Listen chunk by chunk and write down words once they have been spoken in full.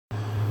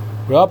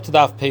We're up to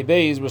Daf Pei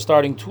Beis. We're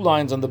starting 2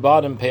 lines on the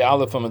bottom, Pei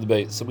Aleph from the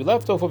Beis. So we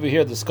left off over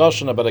here a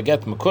discussion about a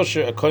get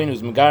mekusher, a kohen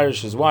who's megarish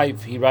his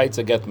wife. He writes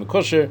a get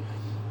mekusher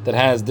that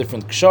has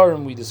different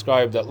ksharim. We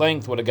described at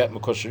length what a get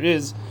mekusher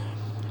is.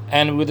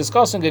 And we're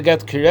discussing a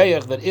get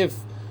kireich, that if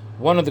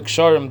one of the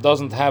ksharim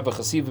doesn't have a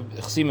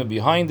chasima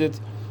behind it,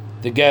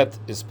 the get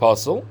is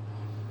possible.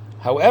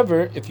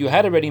 However, if you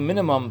had already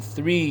minimum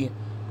 3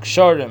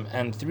 ksharim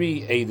and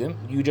 3 eidim,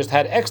 you just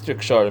had extra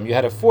ksharim, you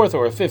had a 4th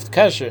or a 5th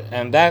kesher,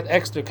 and that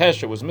extra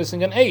kesher was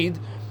missing an aid,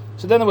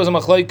 so then there was a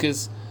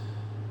machlokes.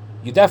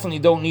 You definitely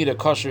don't need a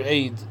kosher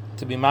aid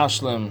to be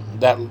mashlim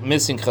that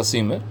missing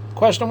chasima. The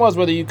question was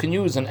whether you can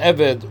use an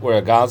eved or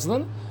a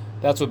gazlan.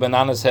 That's what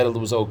Banana said it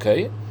was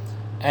okay.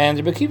 And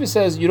Rebbe Kiva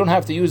says you don't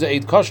have to use an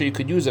aid kosher, you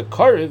could use a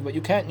karev, but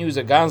you can't use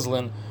a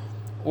gazlan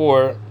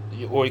or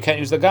you can't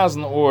use the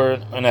gazlan or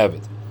an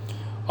eved.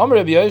 In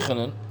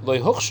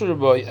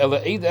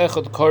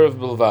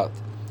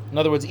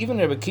other words, even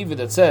Rebbe Kiva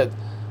that said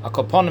a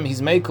kapanim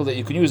he's makel that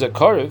you can use a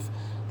karev,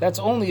 that's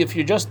only if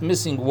you're just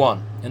missing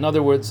one. In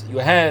other words, you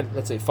had,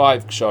 let's say,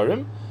 5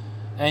 ksharim,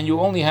 and you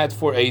only had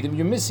 4 eidim,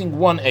 you're missing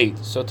 1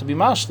 aid. So to be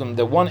mashlim,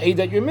 the 1 aid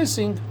that you're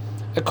missing,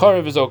 a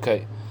karev is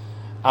okay.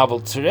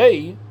 Aval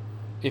terei,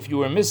 if you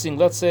were missing,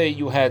 let's say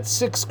you had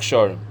 6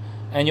 ksharim,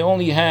 and you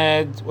only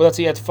had, let's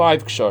say you had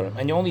 5 ksharim,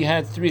 and you only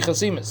had 3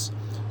 chasimas.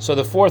 So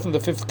the 4th and the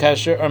 5th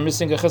kasher are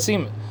missing a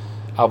chasima.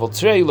 Aval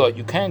terei lo,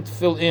 you can't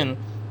fill in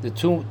the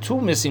two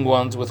missing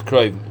ones with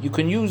kroiv. You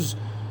can use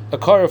a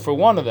karev for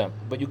one of them,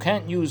 but you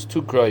can't use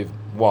 2 kroiv.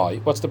 Why?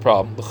 What's the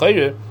problem?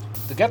 The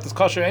get is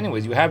kosher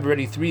anyways. You have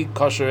already 3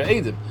 kosher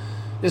eidim.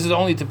 This is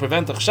only to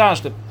prevent a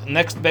chashash. The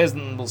next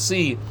bezdin will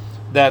see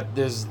that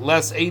there's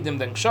less eidim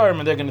than ksharim,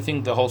 and they're going to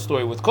think the whole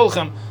story with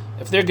kolchem.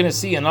 If they're going to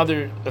see all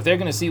the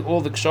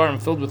ksharim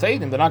filled with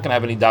eidim, they're not going to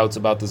have any doubts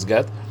about this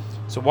get.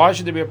 So why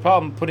should there be a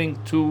problem putting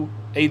 2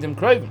 eidim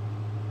kroivim?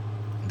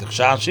 The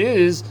chashash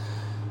is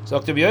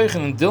what's going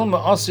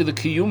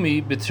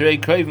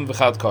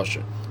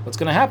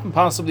to happen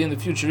possibly in the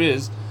future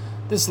is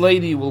this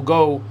lady will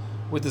go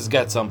with this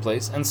get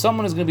someplace, and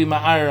someone is going to be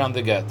ma'arer on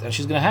the get, and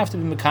she's going to have to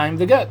be mekayim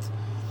the get.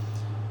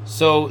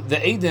 So the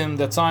eidim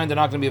that signed are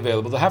not going to be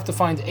available. They'll have to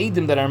find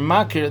eidim that are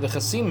makir the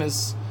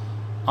chasimis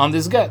on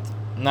this get.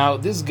 Now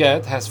this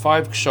get has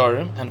 5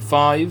 ksharim and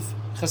 5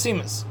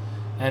 chasimis,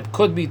 and it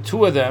could be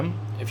 2 of them.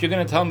 If you're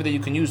going to tell me that you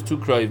can use 2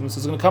 kroivim, so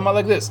it's going to come out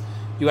like this: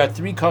 you had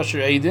 3 kosher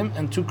eidim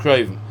and 2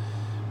 kroivim.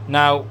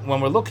 Now,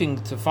 when we're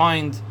looking to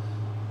find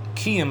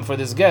kiyum for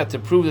this get to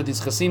prove that these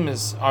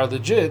chasimas are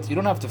legit, you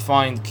don't have to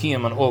find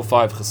kiyum on all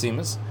 5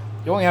 chasimas.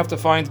 You only have to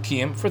find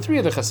kiyum for 3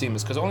 of the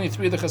chasimas, because only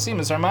 3 of the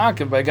chasimas are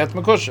ma'akiv by get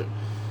mekusher.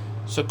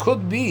 So it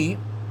could be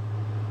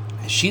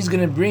she's going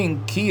to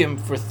bring kiyum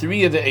for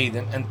 3 of the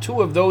eidim, and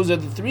 2 of those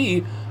of the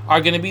 3 are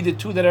going to be the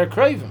 2 that are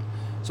kroivim.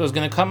 So it's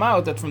going to come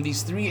out that from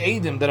these 3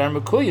 eidim that are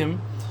mekuyim,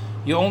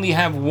 you only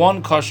have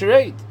 1 kosher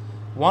eid,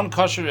 1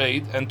 kosher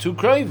eid and 2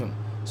 kroivim.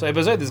 So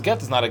this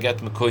get is not a get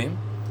mekuyim.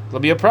 There'll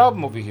be a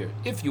problem over here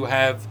if you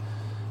have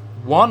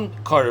 1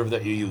 karev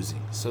that you're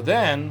using. So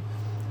then,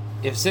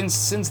 if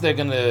since they're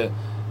going to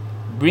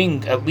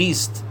bring at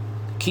least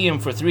kiyum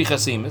for 3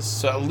 chasimas,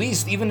 so at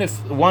least even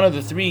if one of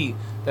the 3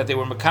 that they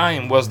were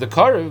mekayim was the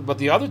karev, but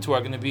the other 2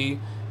 are going to be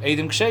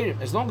eidim ksherim.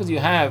 As long as you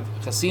have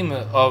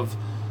chasima of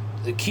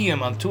the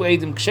kiyum on 2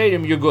 eidim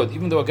ksherim, you're good.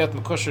 Even though a get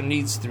mekusher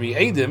needs 3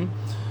 eidim,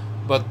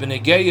 but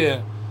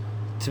b'negeya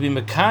to be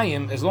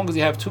mekayim, as long as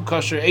you have 2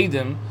 kosher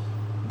eidim,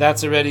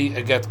 that's already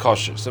a get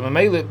kosher. So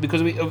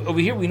because over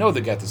here we know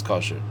the get is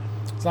kosher.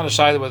 It's not a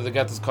shayla whether the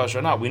get is kosher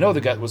or not. We know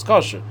the get was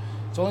kosher.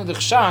 It's only the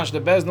chashash the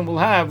bezdin will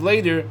have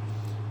later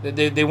that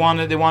they want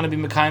to be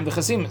mekayim the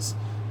chasimas.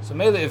 So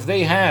if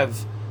they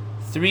have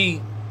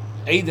 3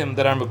 eidim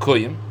that are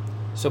mekuyim,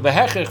 so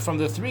behechech from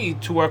the 3,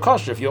 2 are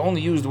kosher. If you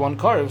only used 1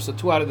 karev, so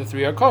 2 out of the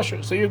 3 are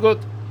kosher. So you're good.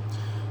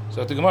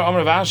 So the Gemara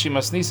Amar Vashi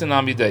Masnisa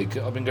Namideik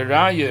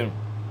Abingaraya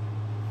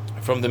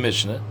from the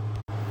Mishnah.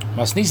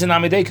 Masnisa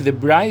Namideik, the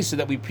brayse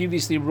that we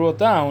previously brought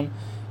down,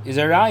 is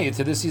a raya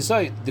to this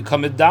yisayt. The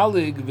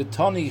kamedalig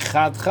v'toni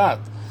chad chad,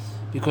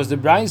 because the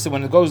brayse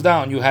when it goes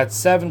down, you had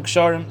 7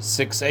 ksharim,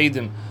 6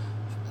 eidim,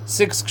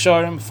 6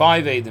 ksharim,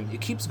 5 eidim.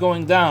 It keeps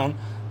going down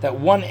that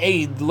 1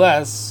 aid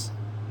less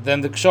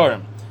than the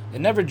ksharim. It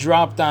never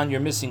dropped down.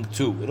 You're missing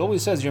 2. It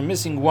always says you're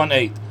missing 1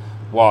 aid.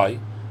 Why?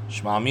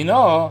 Shma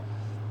mino.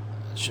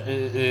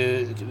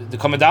 The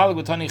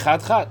kamedalig v'toni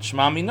chad chad.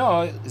 Shma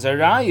mino is a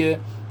raya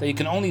that you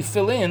can only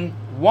fill in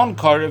 1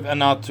 karev and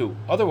not 2.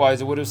 Otherwise,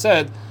 it would have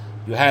said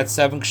you had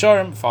 7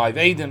 ksharim, 5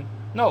 eidim.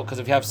 No, because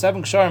if you have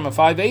 7 ksharim and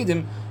 5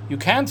 eidim, you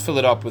can't fill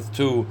it up with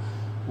 2.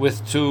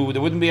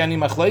 There wouldn't be any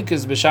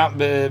machlekes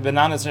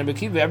b'nanas and Rebbe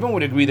Kiva. Everyone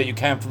would agree that you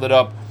can't fill it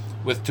up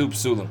with 2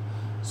 psulim.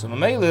 So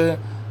mamele,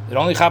 it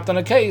only happened on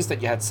a case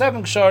that you had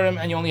 7 ksharim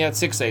and you only had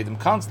 6 eidim.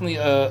 Constantly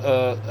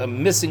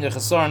missing a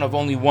chesaron of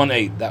only 1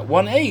 aid. That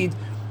 1 aid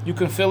you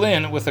can fill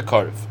in with a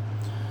karev.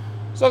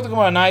 So the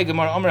Gemara Nai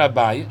Gemara Amar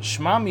Abai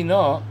Shma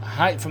Mino.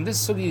 From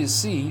this sugi you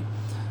see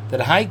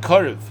that high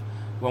karev,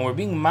 when we're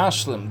being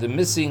mashlim the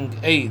missing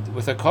aid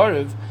with a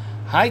karev,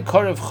 high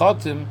karev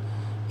chotim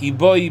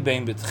Iboi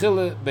bein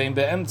betchile, bein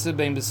beemtze,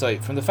 bein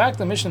besoif. From the fact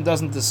the Mishnah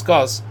doesn't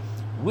discuss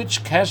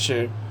which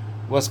kesher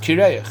was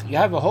kireich. You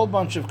have a whole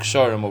bunch of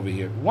ksharim over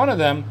here. One of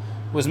them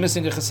was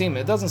missing a chasima.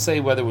 It doesn't say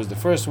whether it was the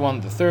first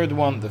one, the third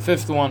one, the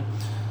fifth one,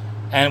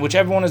 and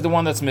whichever one is the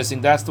one that's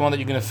missing, that's the one that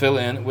you're going to fill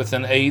in with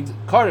an eid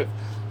karev.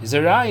 Is a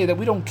raya that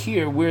we don't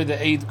care where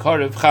the eid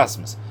karev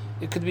chasmas.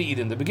 It could be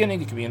either in the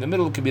beginning, it could be in the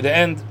middle, it could be the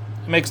end.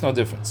 It makes no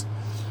difference.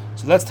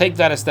 So let's take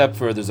that a step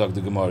further, Zog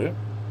the Gemara.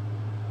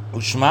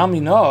 Ushma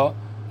mina,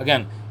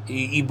 again,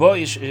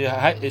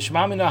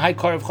 Ishma mina hay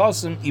karev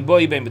chasim,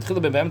 iboi bein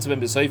betchila bein beemtze bein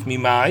besoif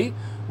mimai.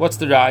 What's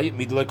the raya?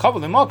 Midlei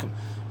kavel makom.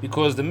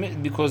 Because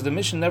the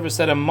Mishnah never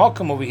said a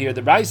makom over here.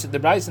 The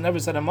Brisa never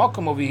said a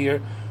makom over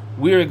here.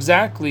 We're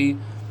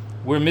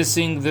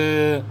missing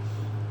the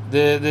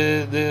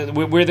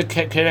where the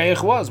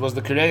kereich was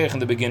the kereich in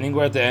the beginning,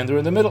 or at the end, or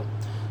in the middle.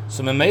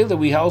 So memela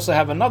we also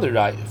have another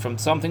raya from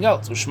something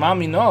else. Ushma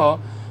mina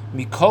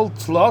mikol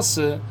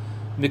tlase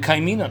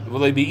mikaiminan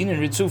v'lei beinin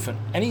ritzufen.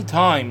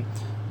 Anytime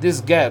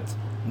this get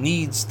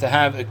needs to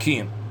have a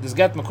kiyum, this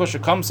get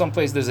makosher comes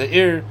someplace, there's an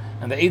ir,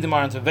 and the edim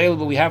aren't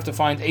available, we have to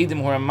find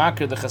edim who are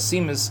makir, the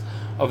chasimis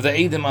of the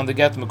edim on the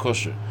get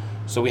makosher.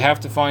 So we have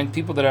to find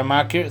people that are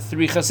makir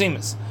 3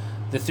 chasimis.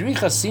 The 3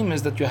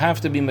 chasimis that you have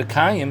to be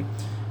mekayim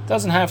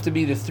doesn't have to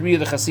be the 3 of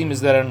the chasimis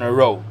that are in a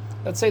row.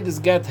 Let's say this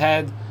get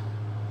had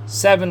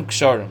 7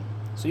 ksharim.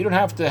 So you don't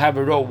have to have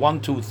a row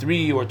 1, 2,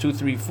 3, or 2,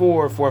 3,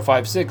 4, 4,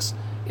 5, 6.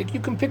 You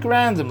can pick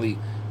randomly.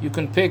 You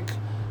can pick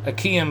a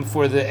kiyum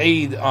for the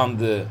aid on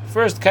the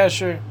first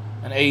kasher,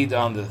 an aid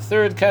on the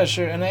third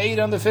kasher, and an aid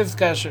on the 5th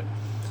kasher.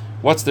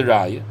 What's the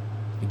raya?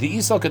 The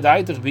isal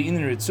kadaitach be in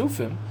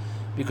ritzufim,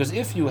 because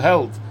if you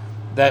held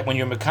that when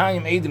you're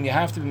mekayim edim, you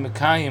have to be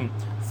mekayim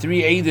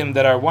 3 edim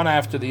that are one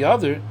after the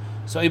other,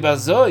 so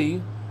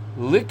ibazoi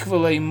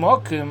likvalei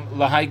mokim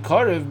lahai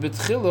karev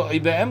betchilo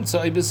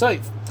ibeemtza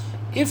ibesaif.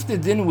 If the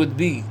din would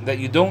be that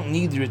you don't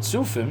need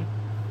ritzufim,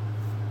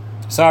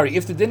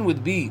 if the din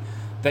would be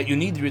that you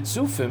need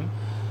ritzufim,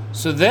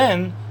 so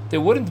then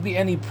there wouldn't be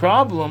any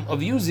problem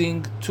of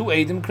using 2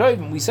 edim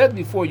kroivim. We said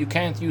before you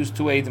can't use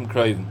 2 edim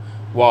kroivim.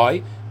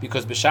 Why?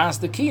 Because b'shas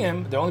the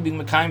kiyim, they're only being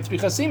mekayim 3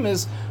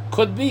 chasimis,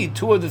 could be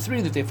 2 of the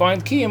 3 that they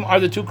find kiyim are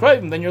the 2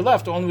 kroivim. Then you're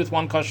left only with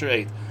 1 kosher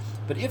eid.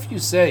 But if you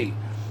say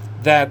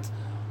that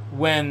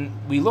when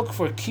we look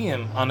for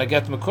kiyim on a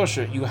get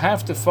makosher, you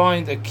have to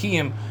find a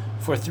kiyim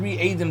for 3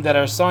 edim that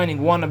are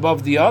signing one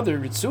above the other,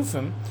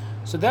 ritzufim,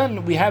 so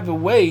then we have a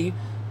way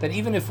that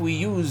even if we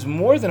use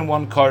more than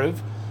 1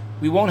 karev,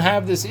 we won't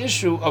have this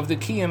issue of the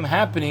kiyum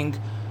happening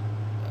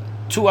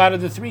 2 out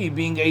of the 3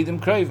 being edim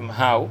kroivim.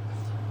 How?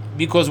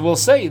 Because we'll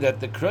say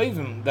that the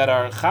kroivim that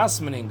are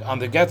chasmening on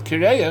the get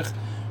kireich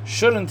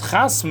shouldn't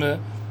chasme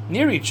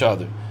near each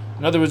other.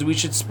 In other words, we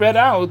should spread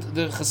out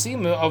the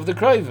chasima of the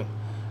kroivim.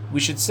 We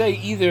should say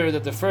either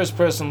that the first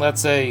person,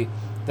 let's say,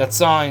 that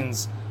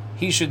signs,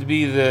 he should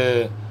be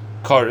the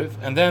karev,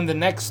 and then the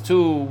next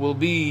 2 will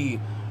be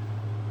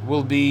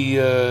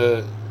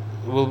the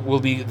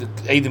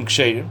edim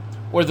ksherim,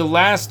 or the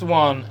last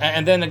one,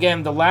 and then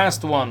again the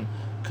last one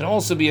can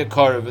also be a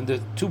karev, and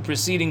the 2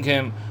 preceding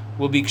him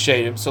will be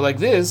ksherim. So like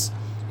this,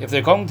 if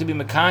they're going to be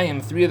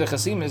mekayim 3 of the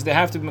chasimis, they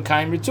have to be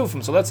mekayim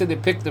ritufim. So let's say they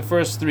pick the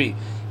first 3.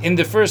 In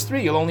the first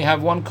 3, you'll only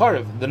have 1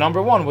 karev. The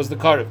number 1 was the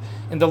karev.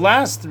 In the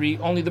last 3,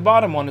 only the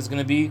bottom one is going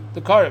to be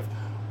the karev.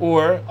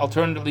 Or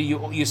alternatively,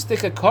 you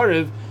stick a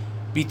karev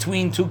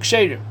between 2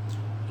 ksherim.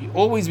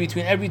 Always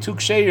between every 2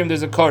 ksherim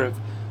there's a karev.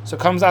 So it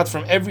comes out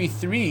from every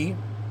 3,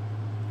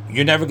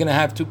 you're never going to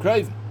have 2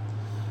 kroivim.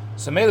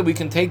 So maybe we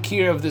can take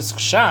care of this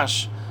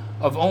chash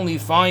of only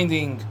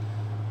finding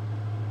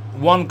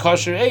 1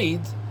 kosher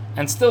aid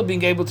and still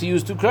being able to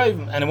use 2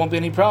 kroivim, and it won't be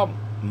any problem.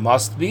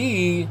 Must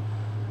be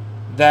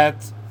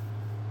that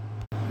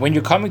when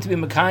you're coming to be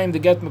mekayim to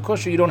get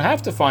mekosher, you don't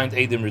have to find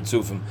edim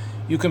ritzufim.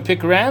 You can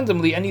pick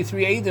randomly any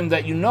 3 edim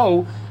that you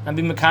know and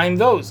be mekayim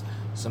those.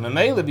 So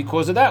memela,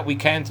 because of that, we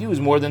can't use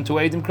more than 2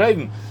 edim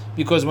kroivim,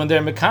 because when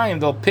they're mekayim,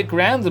 they'll pick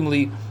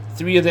randomly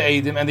 3 of the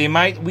edim, and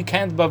we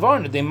can't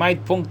bavarn it. They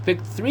might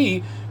pick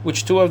 3,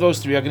 which 2 of those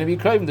 3 are going to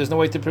be kroivim. There's no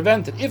way to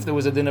prevent it if there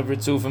was a din of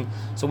ritzufim.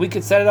 So we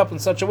could set it up in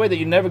such a way that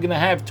you're never going to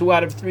have 2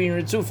 out of 3 in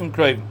ritzufim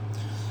kroivim.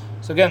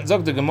 So again,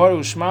 zog the Gemara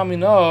u'shma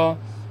mina.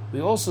 We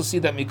also see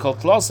that mikol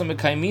tlasa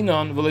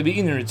mekaiminon v'le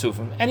be'inin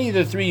ritzufim. Any of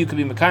the 3 you could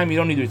be mekayim, you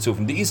don't need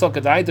ritzufim. The isal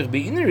kadaitach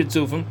be'inin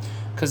ritzufim,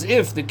 because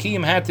if the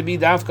kiyum had to be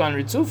dafka on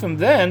ritzufim,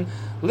 then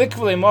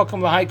likv'le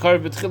makom lahai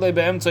karev b'tchilei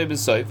be'emtzoi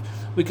b'soif.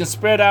 We can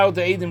spread out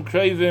the edim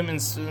kroivim in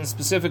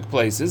specific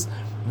places.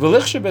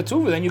 V'lichshe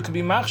betuva, then you could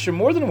be machsher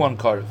more than 1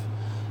 karev.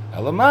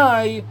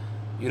 Elamai,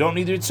 you don't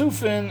need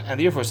ritzufim, and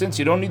therefore, since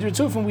you don't need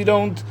ritzufim, we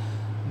don't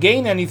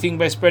gain anything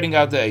by spreading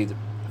out the edim.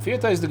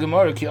 Firta is the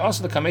Gemara ki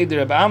asla kamei de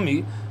Reb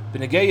Ami.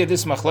 B'negeya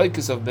this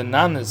machlokes of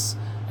Benanas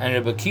and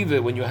Rebbe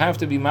Akiva, when you have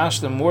to be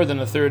mashlim more than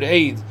a 3rd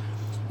aid,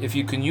 if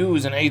you can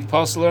use an 8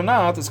 puzzle or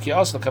not, it's ki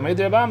asla kamei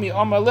de Reb Ami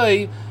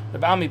amalei.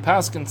 Reb Ami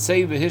paskin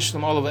say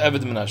v'hishlam all of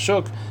Eved min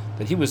Ashuk,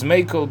 that he was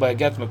makel by a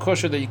get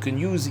makosher that you can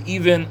use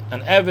even an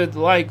Eved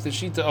like the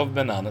shita of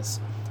Benanas.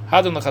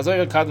 Hadam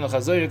l'chazayrik, hadam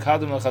l'chazayrik,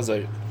 hadam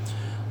l'chazayrik.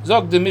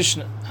 Zog the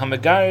Mishnah,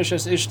 hamegarish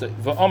es ishtay,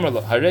 va'omer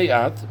lo, harei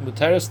at,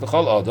 muteres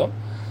l'chol adam,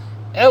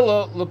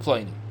 ella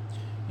l'pleini.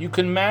 You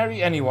can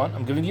marry anyone.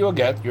 I'm giving you a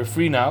get. You're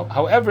free now.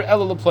 However,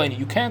 ella l'pleini,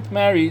 you can't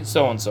marry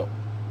so and so.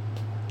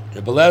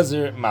 Rebbe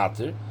Lezer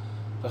mater.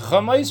 Rebbe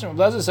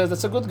Lezer says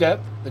that's a good get.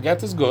 The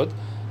get is good.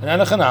 And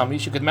Anachanami,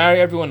 she could marry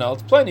everyone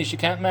else. Pliny, she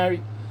can't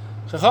marry.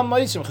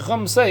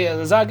 Chacham say,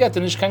 as I get,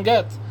 and ish can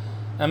get.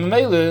 And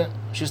Mamele,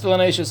 she's still an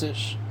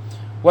Eishes.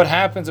 What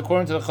happens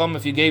according to the Chacham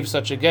if you gave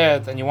such a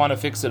get and you want to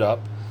fix it up?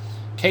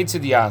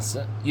 Keitzid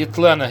yasa,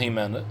 yitlena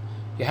himena.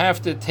 You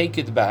have to take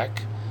it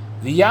back.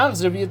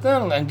 V'yachzer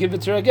v'yitnel, and give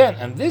it to her again.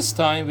 And this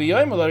time,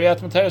 v'yoyim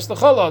l'riyat materes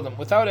l'chol adam,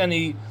 without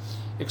any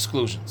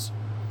exclusions.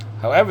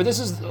 However, this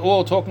is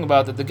all talking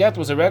about that the get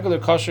was a regular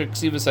kosher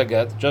ksivus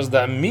get, just the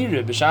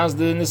amira b'shaz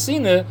the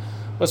nesina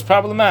was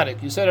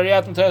problematic. You said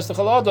ariyat materes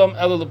l'chol adam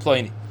ela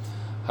l'pleini.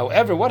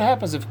 However, what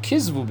happens if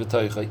kizvu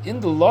b'toicha in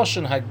the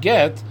lashon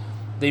haget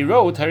they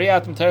wrote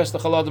ariyat materes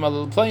l'chol adam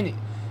ela l'pleini?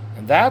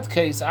 In that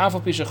case,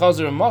 afal pi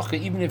shechazer macha,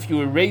 even if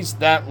you erase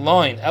that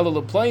line ela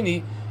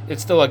l'pleini,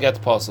 it's still a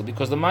get possible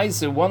because the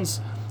ma'aser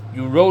once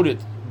you wrote it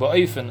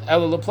ba'ofen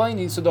ela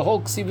l'pleini, so the whole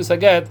ksivus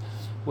haget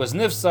was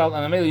nifsal,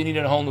 and Amelia, you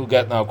needed a whole new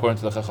get now, according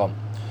to the Chacham.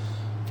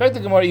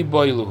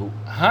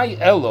 Hi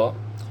Ella,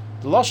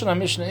 the Lashon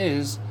HaMishnah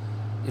is,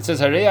 it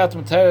says, Hareyat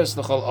Materes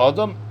L'chol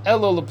Adam,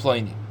 Ella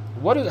L'pleini.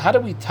 How do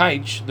we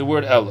teach the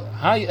word Ella?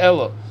 Hi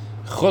Ella,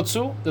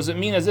 Chutzu, does it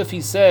mean as if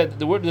he said,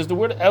 there's the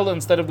word Ella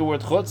instead of the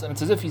word Chutz, and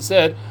it's as if he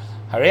said,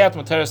 Hareyat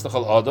Materes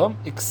L'chol Adam,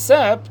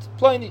 except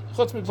Pleini,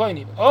 Chutz Mi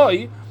Pleini.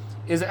 Oi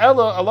is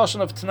Ella a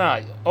Lashon of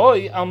Tanai.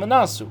 Oi al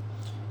Manasu.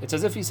 It's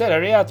as if he said,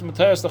 "Ariyat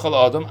materes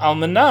l'chol adam al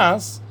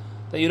manas,"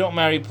 that you don't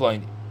marry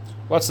Pliny.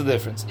 What's the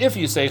difference? If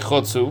you say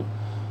chutzu,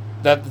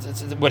 that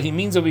what he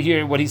means over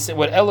here, what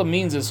Ella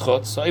means is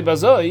chutz. So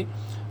ibazoi,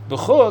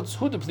 b'chutz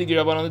hu depligi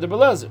rabbanon de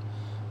belezer.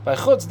 By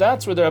chutz,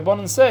 that's where the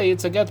rabbanon say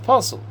it's a get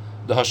puzzle.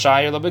 The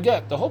hashayir la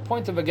beget. The whole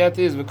point of a get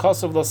is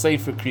because of the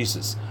sefer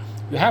creases.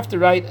 You have to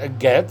write a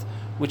get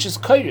which is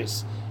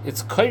kairis.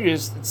 It's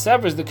kairis. It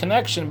severs the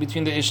connection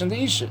between the ish and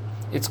the isha.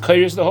 It's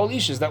kairis the whole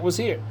ishas that was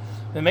here.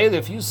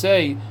 If you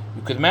say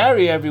you could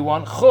marry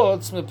everyone,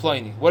 chutz me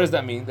Pliny, what does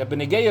that mean? That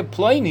benegeya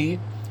Pliny,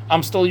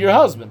 I'm still your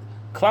husband.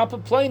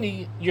 Klapa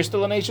Pliny, you're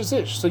still an ish.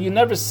 So you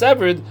never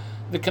severed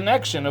the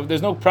connection of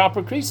there's no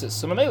proper creases.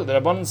 So the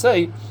Rabbanan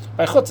say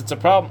by chutz it's a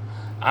problem.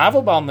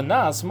 Aval bal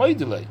manas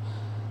moidile.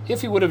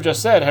 If he would have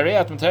just said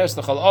hareyat materes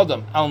l'chol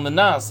adam al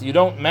manas, you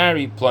don't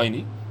marry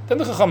Pliny, then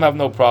the Chacham have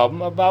no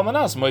problem. Bal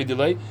manas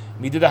moidile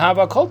midida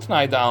hava kol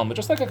tanai da alma.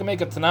 Just like I can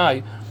make a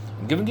tanai,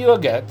 I'm giving you a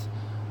get.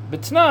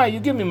 But tonight you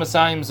give me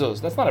Masayim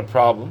Zuz. That's not a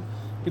problem,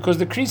 because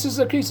the creases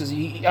are creases.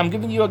 I'm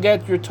giving you a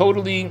get, you're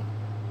totally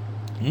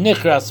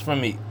nichras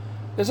from me.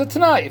 There's a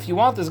Tanai. If you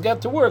want this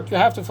get to work, you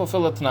have to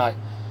fulfill a Tanai.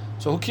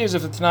 So who cares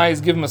if the Tanai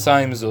is give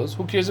Masayim Zuz?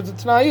 Who cares if the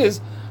Tanai is,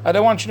 I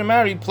don't want you to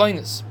marry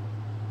plainness.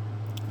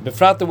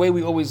 Befrat, the way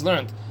we always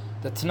learned,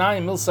 the Tanai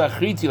milsa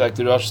achriti, like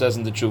the Rosh says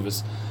in the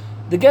Chuvas.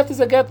 The get is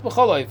a get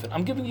b'chol oifen.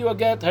 I'm giving you a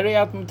get,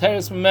 hareyat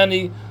materes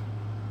meni,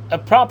 a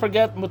proper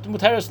get,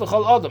 muteres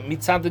l'chol adam,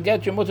 mitzad the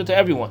get, you're mutter to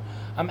everyone.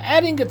 I'm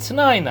adding a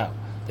tanai now,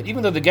 that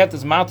even though the get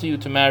is matter you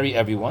to marry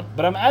everyone,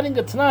 but I'm adding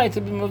a tanai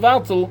to be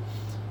mevatel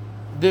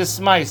this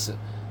maisa.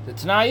 The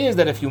tanai is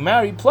that if you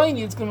marry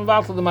Pliny, it's going to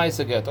mevatel the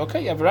maisa get.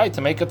 Okay, you have a right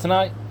to make a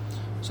tanai.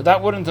 So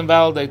that wouldn't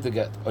invalidate the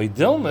get.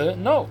 Oidilme,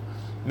 no.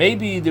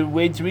 Maybe the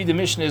way to read the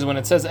Mishnah is when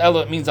it says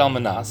Ella, it means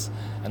Almanas,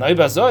 and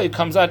Oibazoi it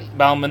comes out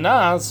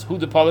Balmanas, who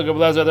the Polig Rebbe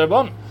Lezer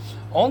Derbon.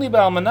 Only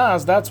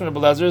Balmanas, that's when Rebbe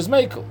Lezer is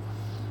Mekel.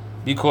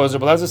 Because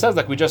Rebbe Lezer says,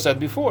 like we just said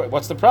before,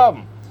 what's the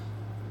problem?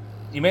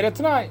 You made a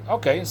Tanai.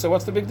 Okay, so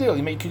what's the big deal?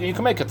 You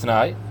can make a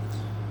Tanai.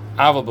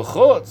 Aval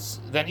b'chutz,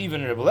 then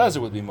even Rebbe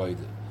Lezer would be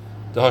moided.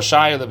 The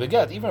Hoshaya the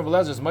beget, even Rebbe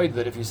Lezer is moided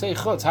that if you say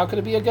chutz, how could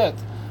it be a get?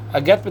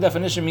 A get by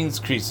definition means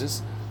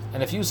creases.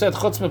 And if you said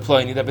chutz me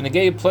Pliny, that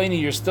benegei Pliny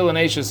you're still an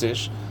Eishes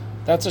ish,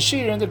 that's a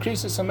shear in the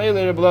creases. So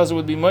Meile Rebbe Lezer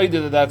would be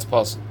moided that that's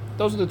possible.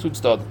 Those are the two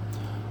tzaddim.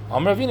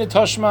 Amar Ravina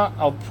Toshma,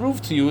 I'll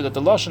prove to you that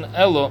the Lashon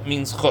Elo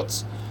means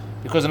chutz.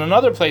 Because in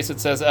another place it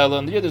says Ella,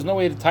 and there's no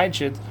way to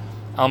teach it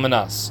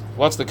Almanas.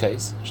 What's the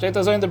case? Shteit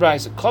Azay in the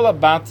Brayse. Kol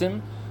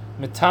batim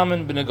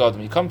mitamen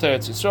b'negodim. You come to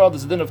Eretz Yisrael,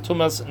 there's a din of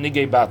tumas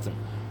nigei batim.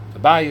 The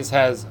bayis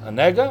has a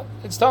nega,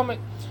 it's tummy.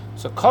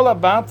 So kol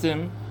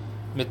batim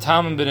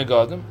mitamen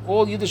b'negodim.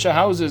 All Yiddish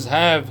houses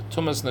have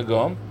tumas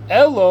negom.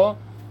 Ella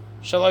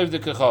shaloiv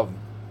dekechavim.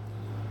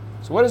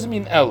 So what does it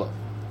mean Ella?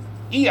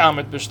 I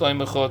amet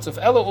b'shloim mechutz. If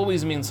Ella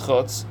always means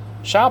chutz,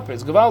 Shaper,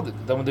 it's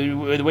gewaldig.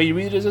 The way you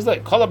read it is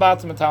like kol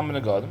batim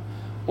mitamen b'negodim.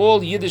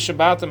 All Yiddish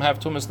batim have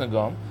tumas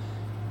negom.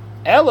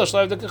 Ella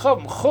shloiv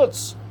dekechavim.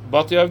 Chutz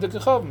but you have the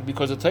kechavim,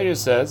 because the Torah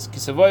says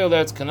kisavoy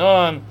oletz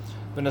kanon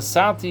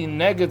v'nasati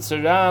neged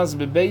saraz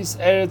bebeis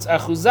eretz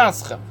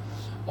achuzascha.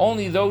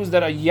 Only those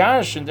that are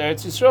yarsh in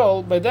Eretz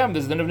Yisrael, by them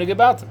there's the din of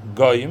negebatim.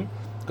 Goyim,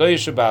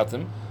 goyish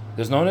shabatim,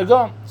 there's no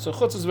negam. So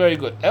chutz is very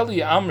good. Eli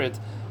amrit,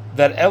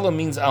 that Ella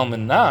means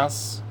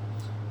almanas.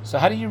 So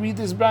how do you read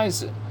this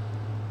brayse?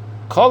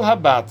 Kol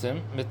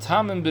habatim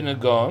mitamim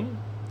b'negom,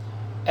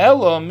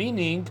 elo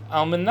meaning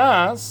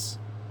almanas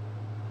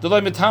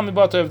delay mitamim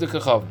bata of the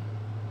kechavim.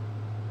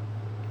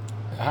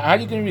 How are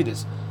you going to read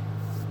this?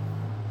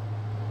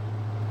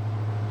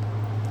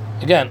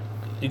 Again,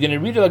 you're going to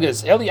read it like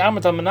this. Eli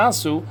amat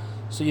almanasu.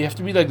 So you have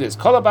to read like this.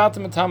 Kol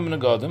habatim mitamim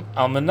b'negodim.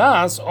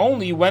 Almanas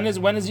only when is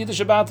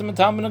Yiddish habatim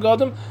mitamim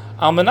b'negodim?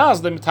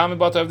 Almanas the mitamim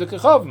bata of the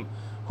kechavim.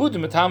 Who the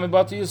mitamim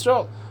bata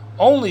Yisrael?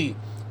 Only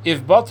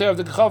if bata of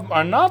the kechavim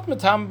are not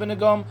mitamim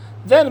b'negom,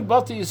 then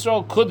bata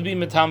Yisrael could be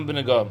mitamim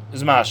b'negom.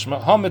 Is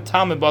mashma ha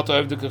mitamim bata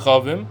of the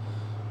kechavim,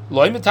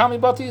 loy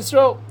mitamim bata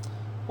Yisrael.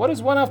 What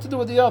does one have to do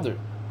with the other?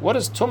 What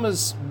does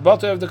tumas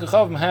bata of the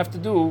kechavim have to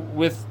do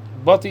with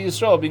bata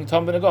Yisrael being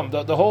tam b'negom?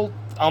 The whole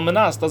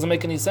almanas doesn't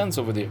make any sense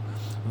over there.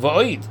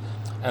 Va'id,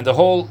 and the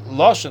whole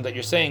lashon that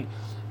you're saying,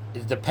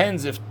 it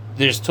depends if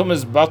there's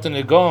tumas bata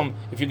negom.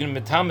 If you're going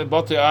to mitamim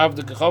bata of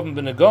the kechavim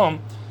b'negom,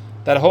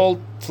 that whole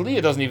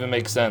tliyah doesn't even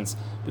make sense,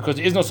 because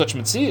there is no such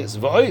mitzias.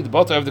 Va'oid,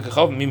 bata of the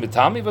kechavim mi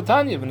mitami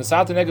v'tanya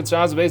v'nesat neged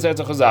shaz v'eis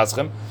eretz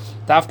chazaschem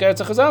tafka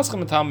eretz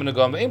chazaschem mitam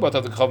b'negom v'ein bata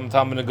of the kechavim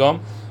mitam b'negom.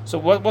 So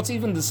what's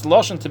even this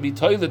lashon to be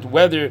toilet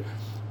whether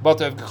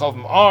bata of the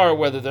kechavim are,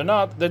 whether they're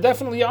not? They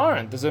definitely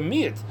aren't. There's a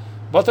miyat.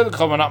 Bata of the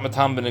kechavim are not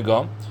mitam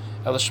b'negom.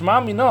 El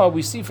shma mina,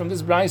 we see from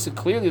this brayse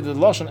clearly the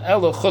lashon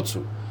elo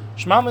chutzu.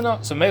 Shma mina.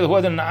 So maybe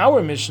whether in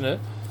our mishnah.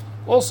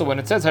 Also, when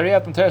it says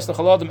Hariyat Materes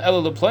L'Chaladim Ela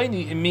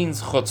L'Ploini, it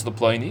means Chutz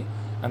L'Ploini,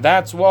 and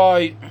that's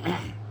why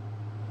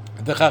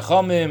the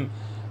Chachamim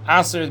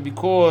answered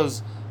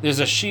because there's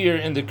a shear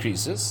in the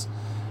creases.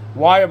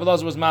 Why Rabbi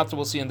Elazar was matter,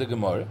 we'll see in the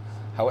Gemara.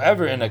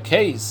 However, in a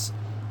case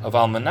of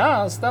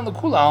Almanas, then the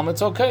Kula Alma,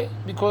 it's okay,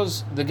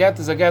 because the get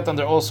is a get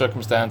under all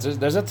circumstances.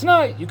 There's a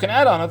Tanai. You can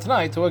add on a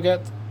Tanai to a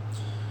get.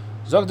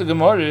 Zog the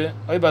Gemara,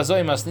 Oy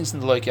Bazoi Mas Nissen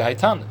D'Loike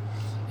Haitan.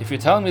 If you're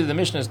telling me that the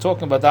Mishnah is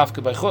talking about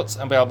dafka by chutz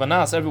and by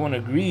albanas, everyone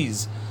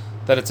agrees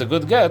that it's a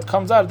good get,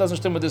 comes out, it doesn't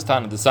stem with this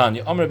Tana. The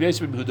Sanya. Omer Rabbi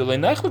Yosef B'Huda Lei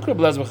Nechlik Rabbi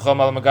Elazar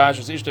B'Chacham Al Magash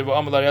V'Sishter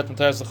V'Omer L'Ariyat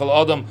Materes L'Chal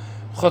Adam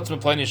Chutz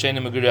M'Pleini Sheini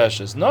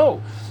Megureshes.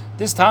 No,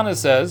 this Tana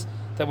says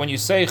that when you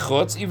say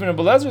chutz, even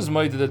Rabbi Elazar's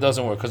moed that it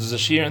doesn't work because there's a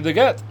shear in the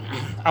get.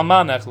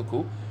 Alma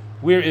Nechliku.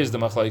 Where is the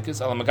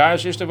machlekes? Al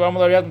Magash Ishter V'Omer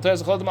L'Ariyat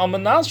Materes L'Chal Adam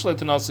Almanas Shlei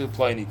Tanasi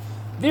L'Pleini.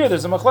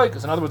 There's a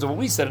machlekes. In other words, what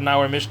we said in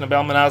our Mishnah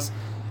about almanas,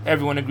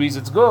 everyone agrees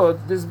it's good.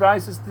 This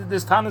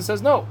Tana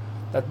says no.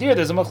 That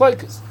there's a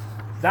machlekes.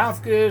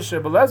 Dafke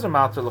Rabbi Elazar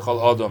matir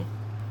l'chol adam.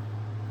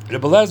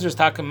 Rabbi Elazar is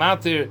taken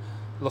matir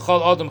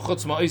l'chol adam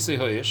chutz ma'isei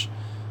ha'ish,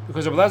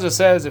 because Rabbi Elazar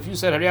says if you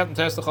said Hariyat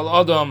Materes L'Chal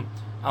Adam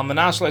al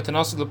manash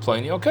le'tanasi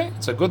l'pleini, okay,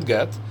 it's a good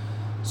get.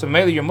 So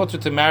maybe you're mutter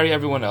to marry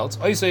everyone else.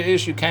 Oisei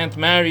ish you can't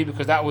marry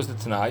because that was the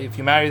Tanai. If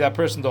you marry that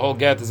person, the whole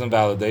get is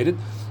invalidated.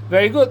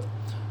 Very good.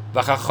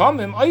 The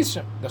Chachamim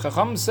oisem. The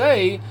Chachamim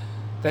say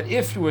that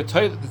if you were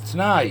told the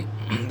Tanai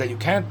that you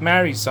can't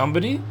marry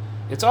somebody,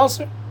 it's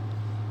also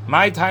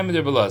my time with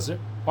Rabbi Elazar.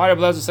 Why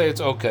Rabbi Elazar say it's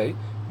okay?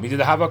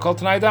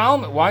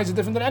 Why is it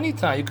different than any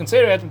Tanai? You can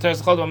say so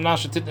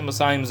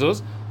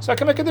I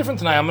can make a different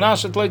Tanai.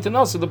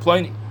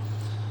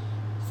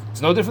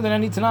 It's no different than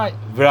any Tanai.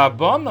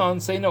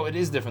 Rabbanon say no, it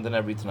is different than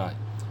every Tanai.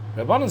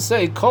 Rabbanon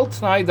say Kol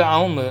Tanai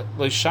da'alma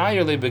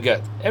lo'shayir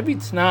le'beget. Every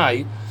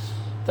Tanai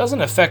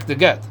doesn't affect the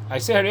get. I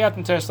say Hariyat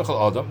Materes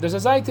L'Chal Adam. There's a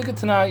zaytik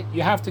Tanai.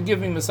 You have to give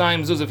me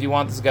Masayim Zuz if you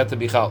want this get to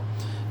be chal.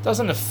 It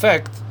doesn't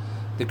affect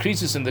the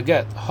creases in the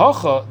get.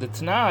 Hocha, the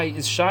Tanai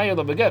is shayir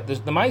le'beget.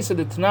 The Maisa,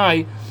 the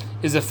Tanai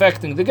is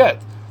affecting the get.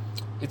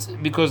 It's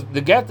because the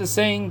get is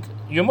saying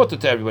you're mutter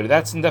to everybody.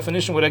 That's in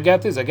definition what a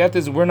get is. A get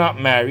is we're not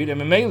married, and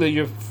Memela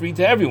you're free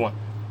to everyone.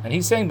 And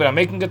he's saying, but I'm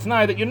making a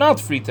Tanai that you're not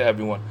free to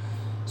everyone.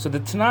 So the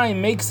Tanai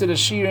makes it a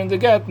shear in the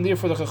get, and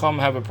therefore the Chacham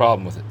have a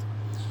problem with it.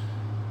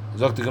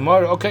 Zok the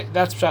Gemara, okay,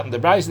 that's pshat in the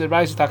Brayse. The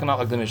Brayse is talking out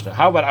like the Mishnah.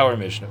 How about our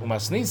Mishnah?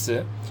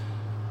 Masnisa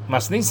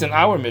in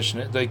our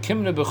Mishnah, the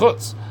kimne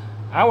bechutz.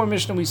 Our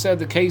Mishnah, we said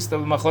the case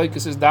of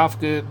machlekes is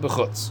dafke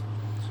bechutz.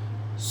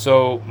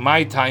 So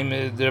my time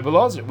is the Rebbe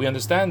Elazar. We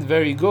understand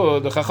very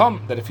good the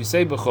Chacham that if you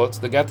say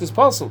bechutz, the get is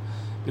possible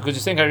because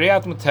you're saying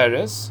Hariyat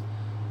Materes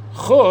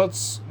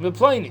chutz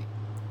mepleini.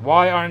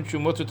 Why aren't you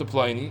mutter to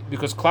pleini?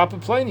 Because klap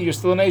pleini, you're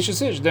still an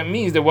eishes ish. That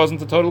means there wasn't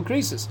a total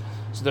creases.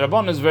 So the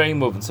Rabban is very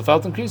moving. So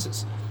felt in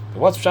creases. But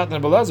what's pshat in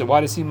Rebbe Elazar?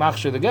 Why does he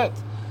machshir the get?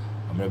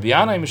 Rabbi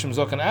Yanai mishum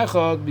zokan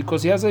echad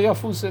because he has a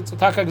yafus. It's a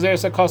taka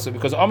gzeres akasa.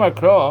 Because Amar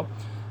Kra,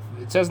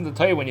 it says in the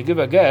Torah when you give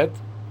a get,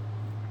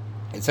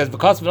 it says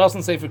because it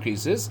doesn't say for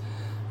creases,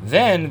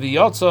 then the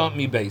yotza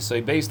mi beis. So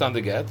he based on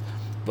the get.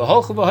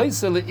 V'holcha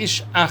v'haisa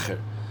leish acher.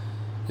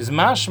 Is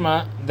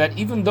mashma that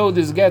even though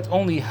this get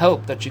only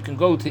helped that you can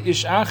go to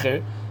ish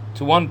acher,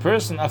 to one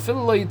person,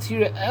 afil lo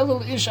yitira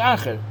elul ish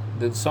acher.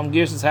 That some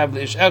gerses have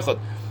the ish echad.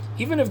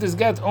 Even if this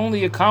get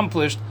only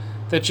accomplished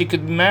that she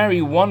could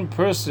marry one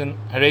person,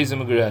 hareza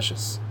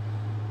megureshes.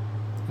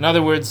 In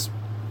other words,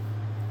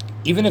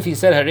 even if he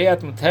said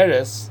hareyat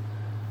materes,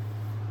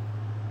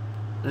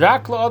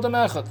 rak lo adam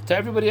echad, to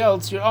everybody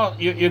else, you're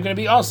going to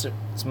be aser.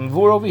 It's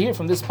mavur over here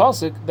from this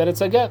pasuk that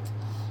it's a get.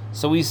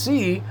 So we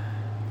see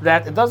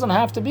that it doesn't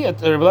have to be.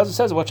 Rabbi Elazar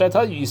says, what should I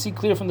tell you? You see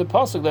clear from the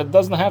pasuk that it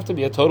doesn't have to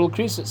be a total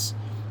krisis.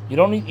 You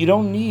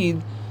don't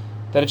need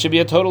that it should be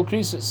a total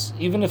krisis.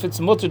 Even if it's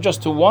mutter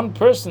just to one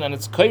person and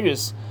it's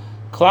kairis,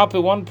 klap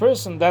at one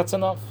person, that's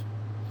enough.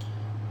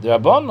 The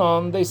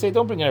Rabbanon, they say,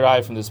 don't bring a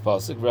raya from this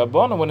pasuk.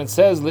 Rabbanon, when it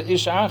says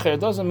le'ish acher, it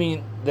doesn't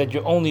mean that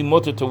you're only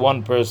mutter to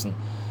one person.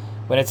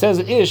 When it says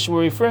ish,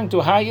 we're referring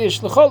to hay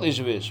ish l'chol ish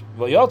v'ish.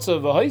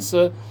 V'yotza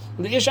v'hoisa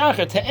le'ish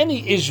acher, to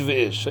any ish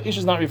v'ish. So ish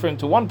is not referring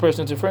to one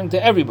person, it's referring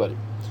to everybody.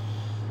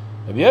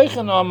 Rabbi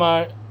Yochanan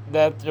Amar,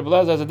 that Rabbi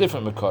Elazar has a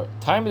different makar.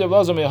 Time of Rabbi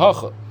Elazar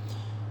mehacha.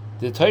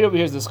 The Torah over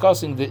here is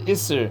discussing the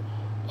isser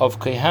of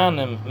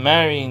Kehanim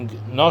marrying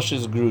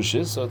Noshes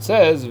Grushes. So it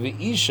says,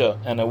 V'isha,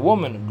 and a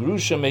woman,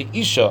 Grusha me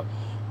Isha,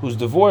 who's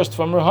divorced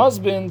from her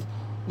husband,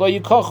 Lo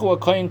Yikachu, a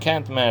Kohen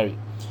can't marry.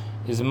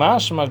 Is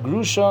Mashma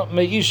Grusha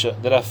me Isha,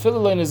 that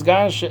Afilala in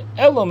Nizgarish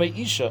Elo me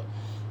Isha,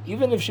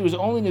 even if she was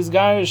only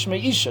Nizgarish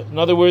me Isha. In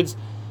other words,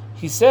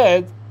 he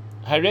said,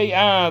 Harei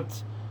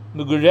at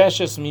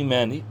Megureshes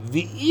mimeni,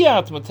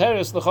 V'iyat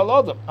materes l'chal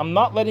adam. I'm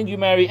not letting you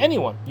marry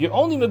anyone. You're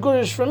only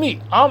Megurish for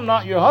me. I'm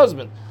not your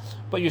husband.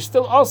 But you're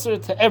still usher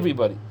to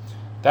everybody.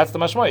 That's the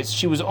mashmais.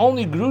 She was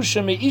only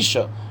grusha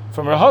meisha.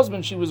 From her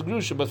husband, she was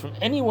grusha, but from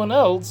anyone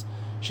else,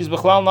 she's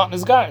bechlal not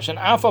nizgarish. And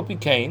afa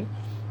pikain,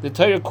 the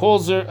Torah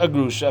calls her a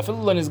grusha.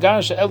 Afilu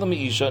nizgarish el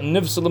meisha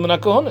nivsul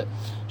min.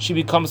 She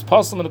becomes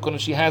pasal min hakahuna.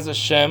 She has a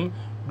shem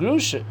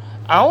grusha.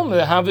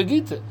 Alme have a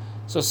gittin.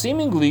 So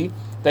seemingly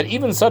that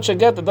even such a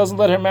get that doesn't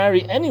let her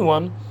marry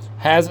anyone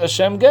has a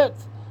shem get.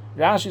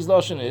 Rashi's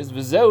lashon is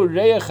v'zeu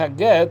reich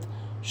haget.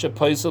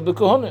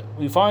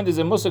 We find there's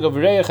a musag of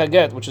Reich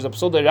Haget, which is a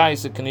pseudo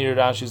Rais Kanir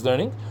Rashi's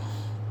learning,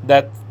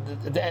 that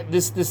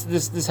this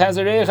has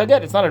a Reich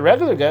Haget. It's not a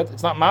regular get,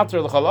 it's not matter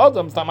l'chal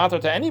adam, it's not matter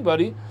to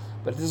anybody,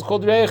 but this is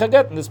called Reich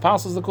Haget, and this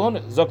passes the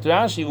Kohuna. Zokt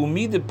Rashi,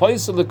 umid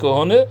paisel the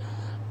Kohuna,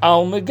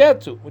 al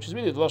megetu, which is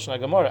really the Lashon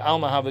HaGemara, al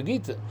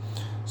mahavagita.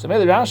 So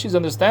maybe Rashi's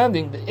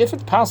understanding that if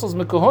it passes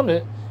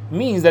mekohuna,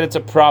 means that it's a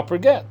proper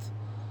get.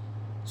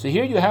 So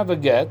here you have a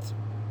get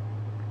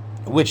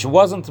which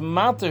wasn't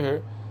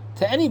matter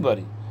to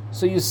anybody.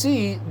 So you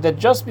see that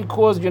just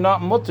because you're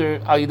not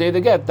mutter al yidei the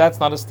get, that's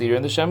not a steer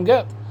in the shem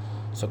get.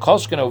 So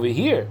kolshkin over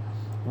here,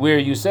 where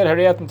you said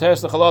hariyat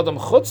materes l'chal adam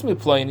chutz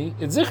miploini,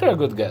 it's zikr a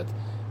good get,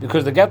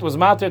 because the get was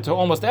matter to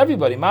almost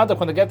everybody. Matter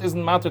when the get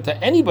isn't matter to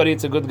anybody,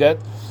 it's a good get.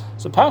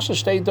 So pasha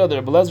shteita, the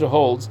Rebbe Elazar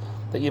holds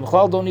that you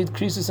don't need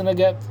krisis in a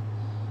get.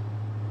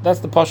 That's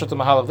the pasha to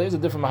mahalach. There's a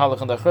different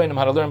mahalach in the achronim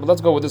how to learn, but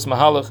let's go with this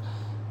mahalach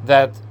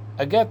that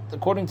a get,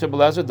 according to Rebbe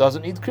Elazar,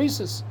 doesn't need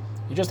krisis.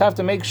 You just have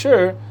to make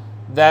sure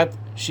that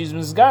she's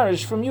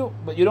mizgarish from you,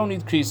 but you don't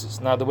need krisis.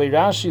 Now, the way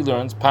Rashi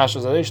learns,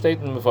 Pashas Alei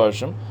Shteit in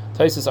Mefarshim,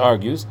 Taisus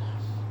argues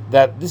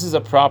that this is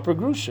a proper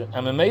grusha.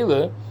 And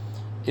Memele,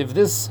 if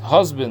this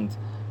husband,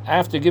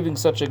 after giving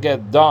such a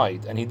get,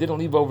 died and he didn't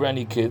leave over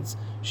any kids,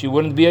 she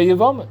wouldn't be a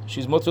yavama.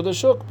 She's mutter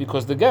l'shuk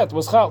because the get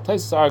was chal.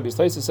 Taisus argues.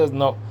 Taisus says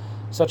no,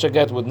 such a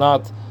get would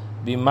not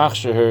be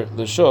machsher her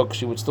l'shuk.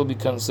 She would still be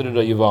considered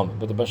a yavama.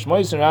 But the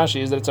Bashmois in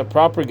Rashi is that it's a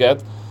proper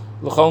get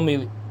l'chol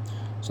mili.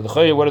 So the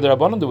Chayyah, what did the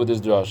Rabbanon do with this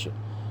drasha?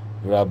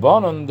 The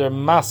Rabbanon, they're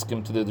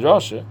maskim to the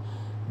drasha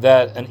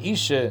that an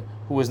isha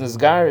who is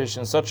nizgarish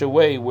in such a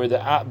way where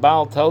the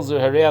Baal tells her,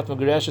 Hareyat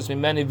Megureshes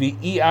mimeni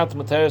v'i'at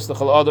materes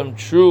l'chal adam,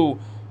 true,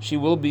 she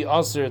will be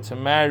usher to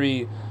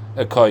marry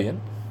a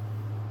kohen.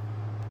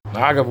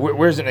 Now,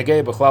 where's it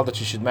negay b'chlal that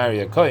she should marry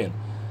a kohen?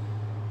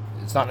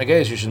 It's not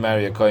negay she should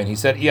marry a kohen. He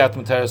said, i'at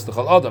materes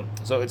l'chal adam.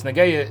 So it's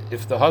negay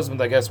if the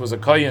husband, I guess, was a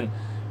kohen,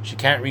 she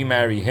can't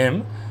remarry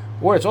him.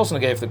 Or it's also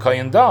negay if the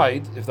kohen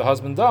died, if the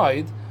husband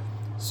died,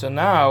 so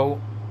now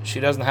she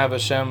doesn't have a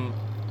shem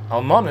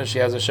almana, she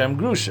has a shem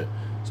grusha,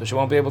 so she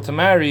won't be able to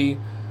marry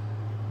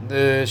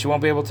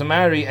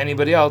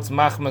anybody else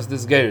machmas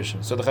this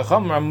gerishim. So the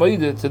chacham are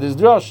moide to this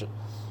drasha.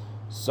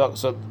 So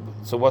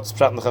what's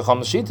prat in the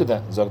chacham shita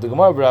then? Zog the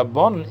gemara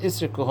Rabbanan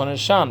isir kohana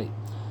shani.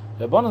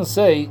 Rabbanan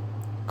say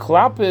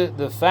klape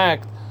the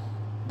fact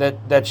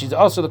that she's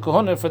also the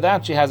kohana, for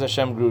that she has a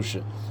shem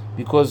grusha.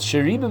 Because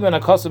Sheriba ben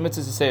Akasa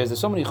mitzvah says there's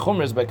so many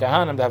chumras by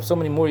Kahanim that have so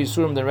many more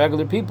Yisurim than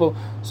regular people,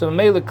 so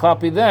Mele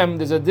Klapi them,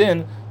 there's a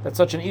din that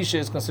such an Isha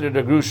is considered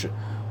a Grusha.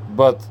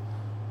 But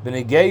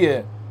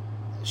Benegeya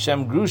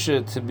Shem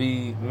Grusha to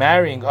be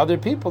marrying other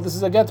people, this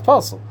is a get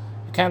puzzle.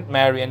 You can't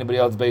marry anybody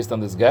else based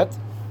on this get.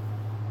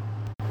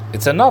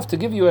 It's enough to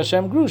give you a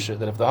Shem Grusha,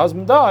 that if the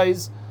husband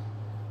dies,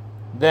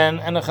 then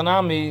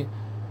Enochanami,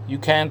 you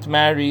can't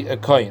marry a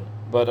Kohen.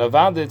 But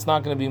Avada, it's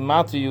not going to be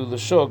Matu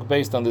L'Shuk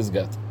based on this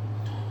get.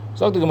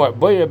 So the Gemara,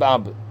 Boyer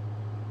B'Ab,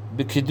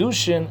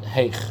 B'Kedushin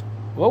Heich.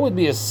 What would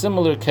be a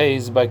similar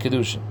case by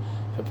Kedushin?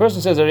 If a person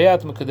says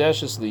Ariyat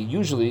Mekadeshesli,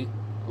 usually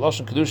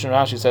Lashon Kedushin,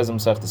 Rashi says in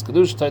Mesechtas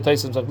Kedushin,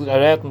 Taisim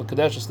Ariyat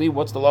Mekadeshesli.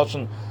 What's the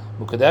Lashon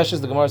Mekadeshes?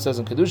 The Gemara says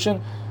in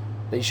Kedushin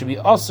that you should be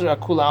Asr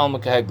Akula Al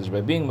Mekahegdish,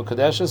 by being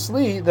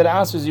Mekadeshesli, that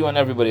answers you and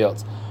everybody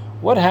else.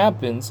 What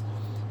happens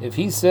if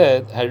he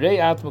said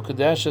Ariyat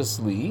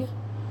Mekadeshesli,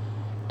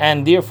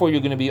 and therefore you're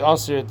going to be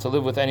Asr to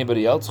live with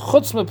anybody else?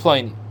 Chutz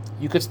Meploini.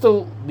 You could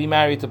still be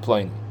married to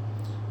Pliny.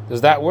 Does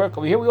that work?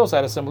 Over here we also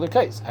had a similar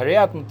case. What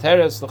happens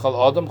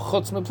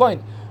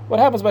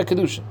by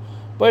Kedushin?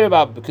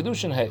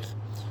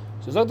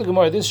 So Dr.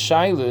 Gemara, this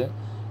Shaila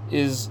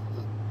is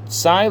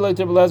Sai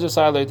later Belezer,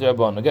 Sai later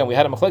Rabban. Again, we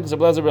had a Machlekes of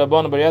Belezer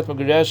Rabban, Bariat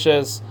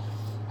Magreshes,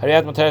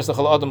 Hariyat Materes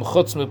L'chal Adam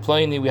Chutz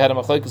Meplaini. We had a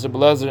Machlekes of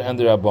Belezer and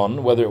the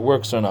Rabban, whether it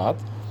works or not.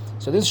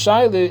 So this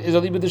Shaila is a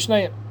Liba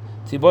D'Shnei.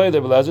 Tiboy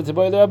le Belezer,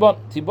 Tiboy le Rabban,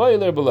 Tiboy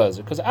le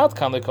Belezer. Because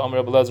outcome like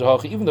Amar Belezer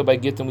Hachi, even though by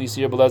Gittin we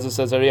see Belezer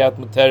says Hariyat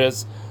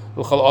Materes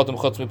L'chal Adam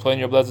Chutz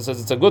Meplaini, Belezer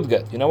says it's a good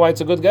get. You know why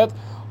it's a good get?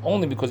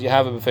 Only because you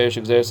have a Beferish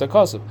Exeris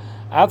HaKasav.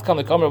 Outcome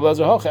like Amar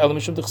Belezer Hachi, El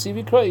Mishum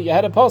T'chsivi Kroi. You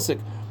had a pasuk,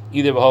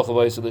 either B'Halcha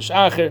V'Yisud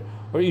L'Shacher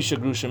or Isha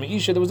Grusha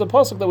Me'isha. There was a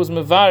pasuk that was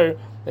mevar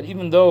that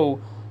even though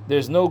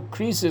there's no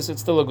creases,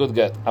 it's still a good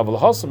get. Aval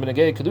Hasam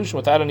B'Negei Kedushin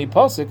without any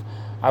pasuk,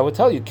 I would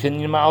tell you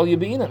Kinyan Ma'al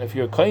Yabinan. If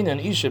you're a Kaina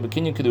and Isha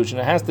B'Kinyan Kedushin,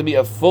 it has to be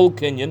a full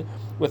Kinyan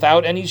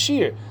without any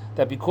shear.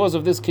 That because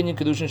of this Kinyan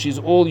Kedushin, she's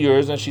all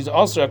yours and she's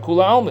Asra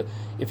Kula Alma.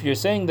 If you're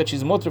saying that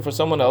she's mutter for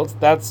someone else,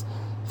 that's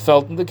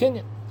felt in the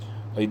Kinyan.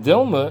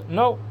 Dilma,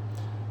 no.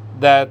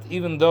 That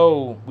even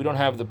though we don't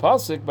have the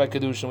pasuk by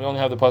kedushin, we only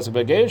have the pasuk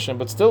by geirushin,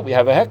 but still we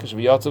have a hekesh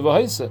v'yatzav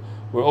v'haisa.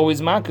 We're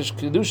always makish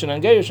kedushin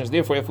and geirushin.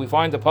 Therefore, if we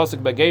find a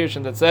pasuk by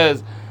geirushin that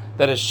says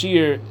that a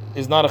shear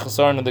is not a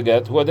chasar in the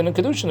get, who in a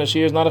kedushin a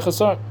shear is not a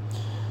chasar.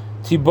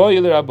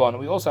 Tiboy l'rabban.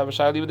 We also have a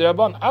shayli with the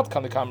rabban. At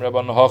kan dekam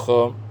rabban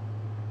hacha.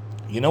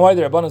 You know why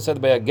the rabban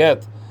said by a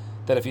get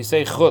that if you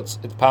say chutz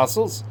it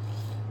passes?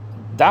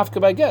 Dafka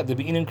by get the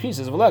bein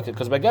increases v'leka,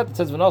 because by get it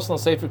says v'noslan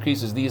sefer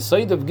increases. The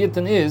yisaid of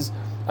gittin is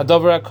a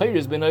davar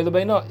akayris b'noi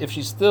lebeino. If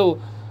she's still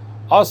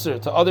aser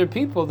to other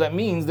people, that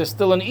means there's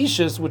still an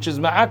ishus which is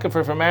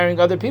ma'akafer for marrying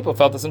other people.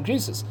 Felt this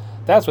increases.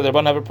 That's why they're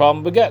going to have a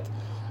problem with get.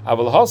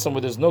 Aval hasam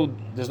where there's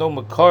no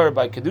makar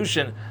by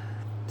kedushin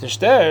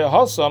tishter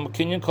hasam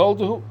kinyan kol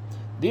dehu.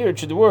 There it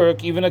should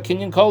work even a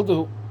kinyan kol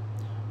dehu.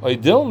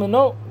 Oidilma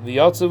no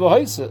v'yatzav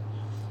v'haisa.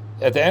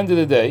 At the end of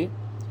the day,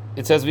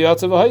 it says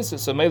v'yatzav v'haisa.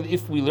 So maybe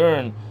if we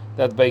learn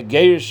that by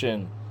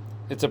geirushin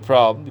it's a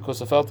problem because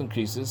the felt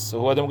increases,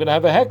 so then we're going to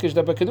have a hekesh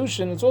that by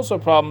kedushin it's also a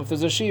problem if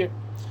there's a shear.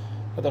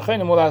 But the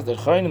Chaynim will ask, the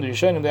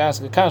Rishonim, they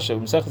ask a kasha.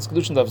 Mesechet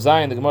Kedushin Daf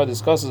Zayin, the Gemara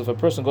discusses if a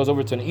person goes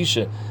over to an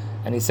isha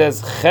and he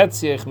says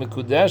chetziech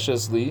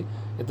mekudeshesli,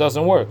 it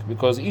doesn't work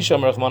because isha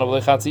merachman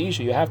avlei chatzi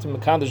isha. You have to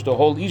mekadesh the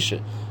whole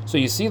isha. So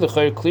you see the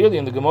Chayr clearly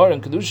in the Gemara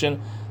and Kedushin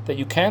that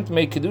you can't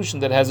make Kedushin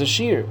that has a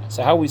shear.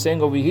 So how are we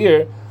saying over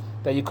here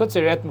that you could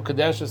say ret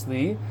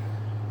mekudeshesli,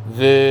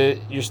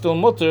 you're still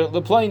mutter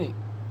leplaini?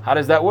 How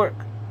does that work?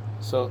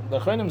 So the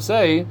Chaynim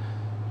say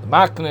the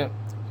makne.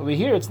 Over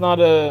here, it's not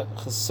a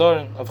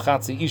chesar of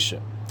chatzi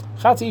isha.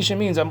 Chatzi isha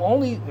means I'm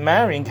only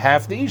marrying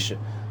half the isha.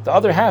 The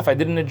other half I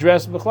didn't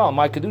address b'chlal.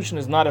 My kedushin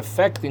is not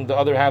affecting the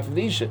other half of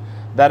the isha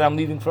that I'm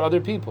leaving for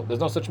other people. There's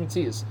no such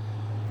mitzias.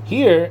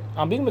 Here,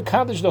 I'm being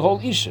mekadesh the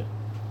whole isha.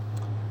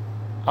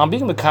 I'm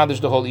being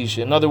mekadesh the whole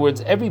isha. In other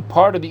words, every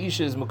part of the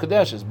isha is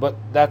mukadeshes, but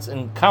that's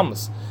in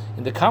kamas.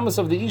 In the kamas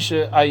of the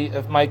isha,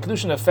 my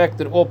kedushin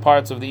affected all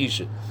parts of the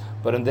isha.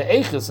 But in the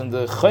eiches, in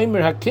the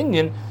chaymer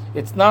hakinyan,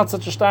 it's not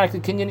such a stark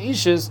kinyan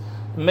ishas.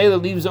 Mela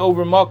leaves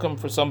over makam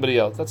for somebody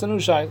else. That's a new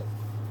shayla.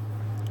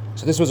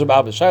 So this was Rabbi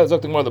Abba's shayla.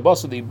 It's more the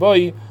boss of the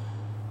boy.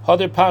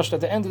 Hader pasht.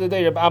 At the end of the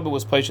day, Rabbi Abba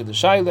was paisha the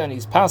shayla, and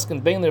he's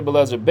paskin bein ler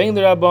belezer bein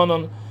ler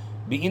rabbanon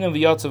beinam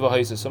v'yatzav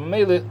v'haisa. So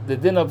mela the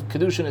din of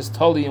kedushin is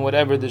totally in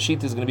whatever the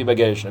sheet is going to be by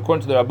gerushin.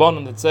 According to the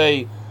rabbanon that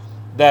say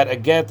that a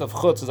get of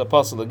chutz is a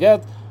apostle a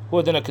get,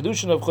 who then a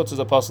kedushin of chutz is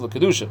a apostle a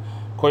kedushin.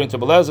 According to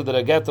Belezer, that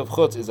a get of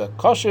chutz is a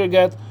kosher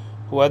get,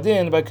 who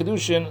adin by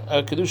kedushin,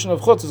 a kedushin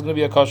of chutz is going to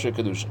be a kosher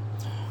kedushin.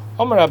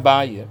 Omar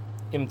Abaye,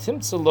 im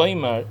timtza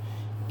loimar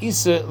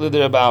isa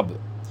lider Abba.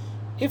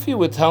 If you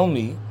would tell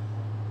me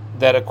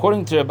that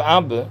according to Rabbi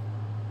Abba,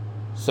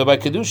 so by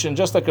kedushin,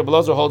 just like Rabbi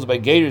Belezer holds by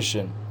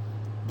gerushin,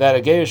 that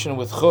a gerushin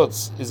with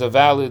chutz is a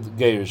valid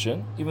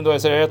gerushin, even though I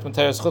say Areyat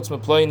Materes chutz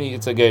meploini,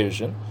 it's a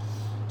gerushin.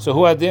 So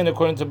who adin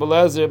according to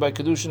Belezer by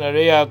kedushin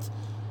Hareyat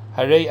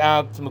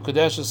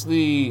Mukadeshes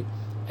Li,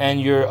 and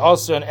your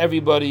Asr and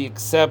everybody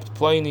except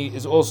Pliny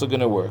is also going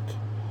to work.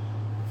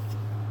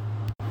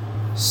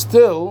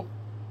 Still,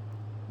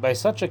 by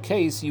such a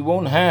case, you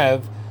won't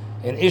have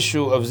an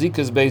issue of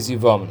Zika's Beis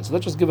Yivamin. So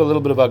let's just give a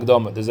little bit of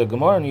Agdama. There's a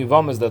Gemara in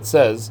Yivamis that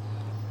says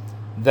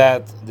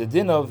that the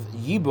din of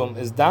Yibum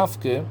is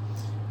Dafke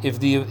if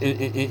the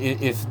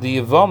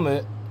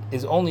Yivamah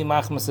is only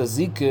Machmas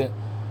Zika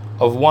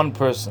of one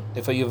person.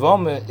 If a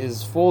Yivamah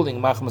is falling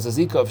Machmas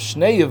Zika of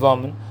Shnei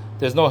Yivamin,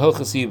 there's no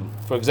Hilchas Yibum.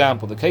 For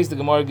example, the case the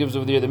Gemara gives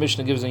over there, the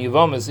Mishnah gives in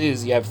Yivamis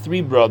is you have three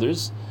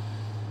brothers.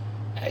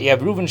 You have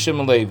Reuven,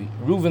 Shimon, Levi.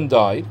 Reuven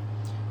died,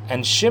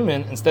 and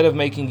Shimon, instead of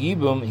making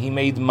Yibum, he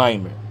made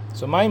Maimer.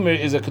 So Maimer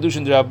is a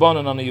Kedushin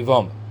D'Rabbanan on a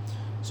Yivam.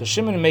 So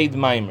Shimon made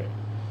Maimer.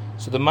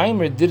 So the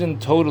Maimer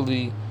didn't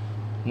totally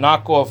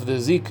knock off the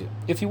Zika.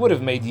 If he would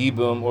have made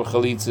Yibum or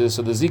Chalitza,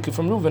 so the Zika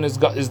from Reuven is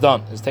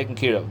done, is taken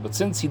care of. But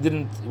since he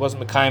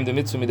wasn't Mekayim the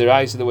Mitzvah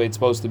Midaraisa the way it's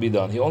supposed to be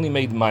done, he only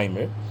made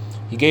Maimer.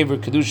 He gave her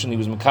Kedushin, he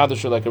was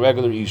Mekadosh like a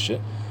regular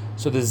Isha.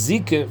 So the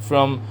Zika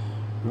from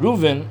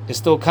Reuven is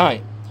still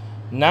Kaim.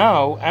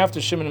 Now, after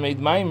Shimon made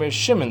Maimer,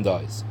 Shimon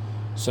dies.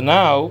 So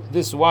now,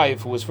 this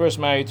wife who was first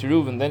married to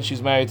Reuven, then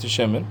she's married to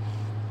Shimon,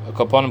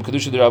 Kapanim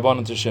Kedusha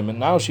D'Rabbanan to Shimon.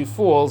 Now she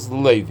falls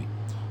Levi.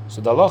 So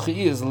the halacha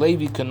is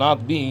Levi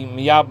cannot be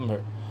miyabim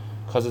her,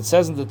 because it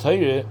says in the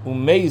Torah,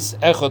 Umeis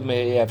echad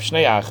me'ev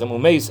shnei achem,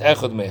 Umeis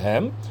echad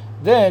mehem,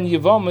 then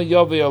Yivama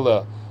Yavei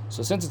Allah.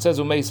 So since it says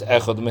Umeis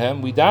echad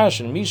mehem, we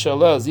darshan Misha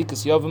Allah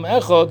zikas Yavim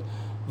echad,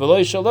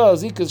 V'lo Shala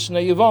zikas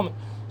shnei Yivam.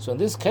 So in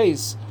this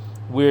case,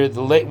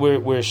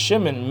 where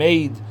Shimon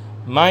made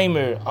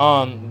Maimer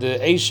on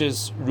the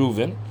Ashes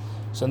Reuven,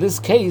 so in this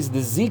case the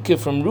Zika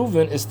from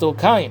Reuven is still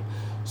Kaim,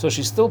 so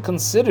she's still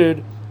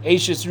considered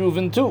Ashes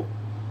Reuven too.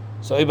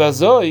 So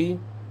Ibazoi,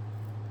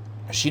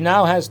 she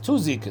now has two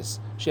Zikas.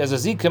 She has a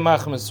Zika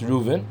Machmas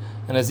Reuven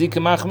and a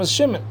Zika Machmas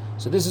Shimon.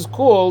 So this is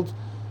called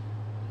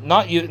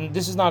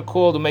this is not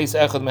called Umeis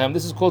Echad Mehem.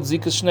 This is called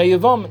Zika Shnei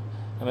Yivam.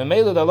 And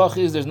Memela the halacha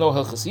is there's no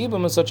Hilchas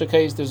Yibam in such a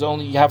case. There's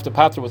only you have to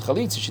pater with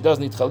Chalitza. She does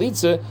need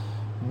Chalitza,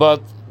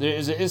 but there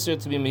is an Isser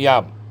to be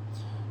Miyab.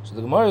 So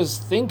the Gemara is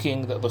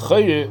thinking that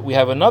we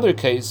have another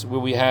case where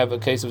we have a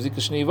case of Zika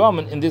Shnei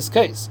Yivam in this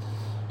case.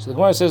 So the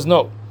Gemara says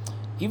no.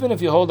 Even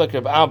if you hold like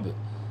Reb Abba,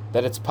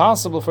 that it's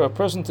possible for a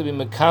person to be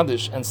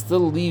Mekadesh and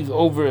still leave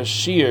over a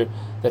shear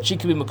that she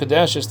could be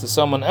Mekadeshes to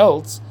someone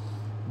else,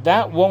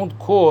 that won't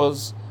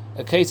cause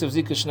a case of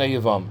Zika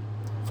Shnei Yivam.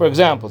 For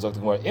example,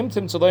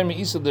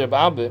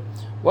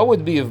 what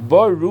would be if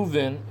Bar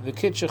Reuven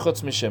v'kitche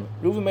chutz mishim?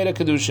 Reuven made a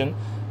kedushin,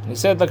 and he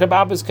said like Reb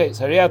Abba's case,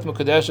 Hariyat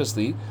Mekadeshes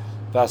li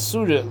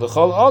v'asura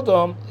l'chol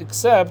adam,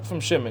 except from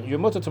Shimon. You're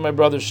mutter to my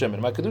brother Shimon.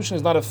 My kedushin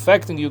is not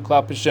affecting you,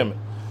 klap Shimon.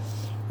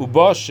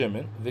 Uba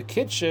Shimon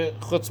v'kitche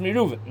chutz mi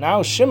Reuven.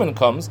 Now Shimon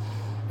comes,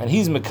 and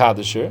he's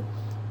Mekadesher,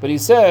 but he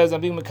says,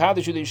 I'm being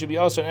Mekadesher that you should be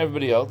also on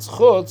everybody else.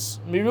 Chutz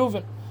mi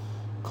Reuven.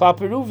 Klap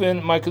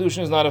Reuven, my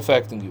kedushin is not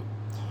affecting you.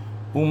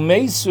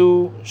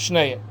 Umeisu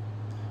Shnei.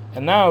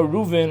 And now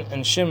Reuven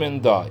and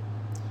Shimon die.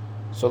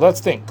 So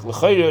let's think.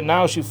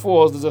 Now she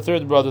falls, there's a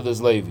third brother,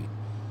 there's Levi.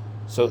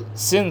 So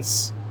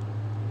since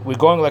we're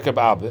going like a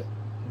Abba,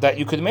 that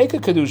you could make a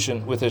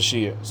Kedushin with a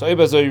Shir. So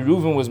Ibazoi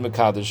Reuven was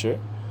Mekadesher.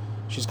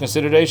 She's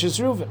considered Ashes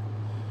Reuven.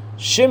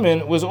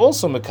 Shimon was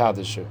also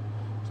Mekadesher.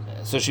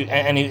 So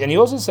he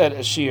also said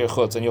a Shir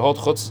Chutz, and you hold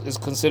Chutz is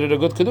considered a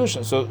good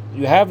Kedushin. So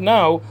you have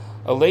now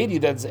a lady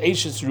that's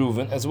Ashes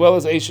Reuven as well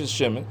as Ashes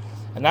Shimon,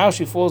 and now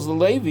she falls the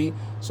Levi,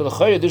 so the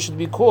Chayah, this should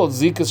be called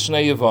Zikas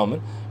Shnei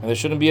Yavamin, and there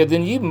shouldn't be a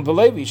Din Yibam for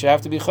Levi, she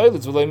have to be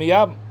Chaylitz V'lei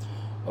Miyabim.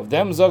 Of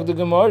them, Zog the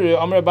Gemara,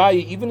 Amar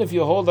Abayi, even if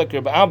you hold like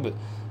Reb Abba,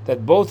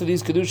 that both of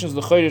these Kedushins,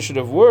 the Chayah, should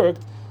have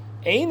worked,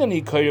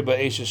 Einani Chayah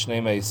Ba'eshes Shnei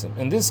Meisim.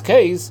 In this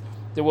case,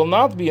 there will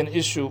not be an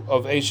issue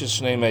of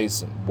Eshes Shnei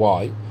Meisim.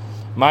 Why?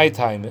 My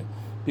time,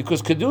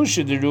 because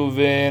Kedusha de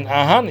Reuven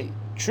Ahani.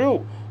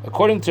 True,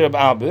 according to Reb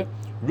Abba,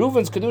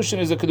 Reuven's Kedushin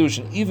is a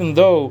Kedushin, even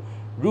though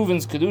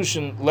Reuven's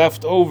Kedushin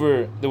left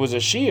over, there was a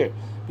shear,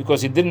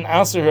 because he didn't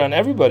answer her on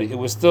everybody, it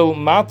was still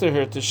matter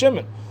her to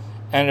Shimon.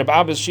 And Reb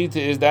Abba's Shita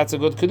is that's a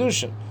good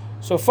Kedushin.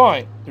 So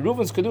fine,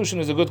 Reuven's Kedushin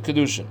is a good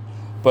Kedushin.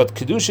 But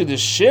Kedusha de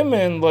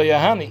Shimon lo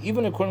Yahani,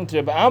 even according to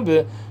Reb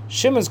Abba,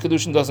 Shimon's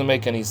Kedushin doesn't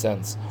make any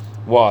sense.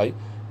 Why?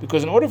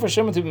 Because in order for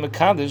Shimon to be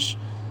Mekadesh,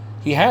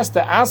 he has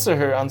to answer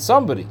her on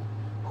somebody.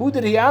 Who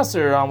did he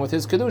answer her on with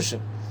his Kedushin?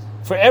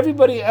 For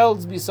everybody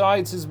else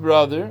besides his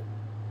brother,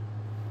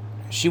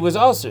 she was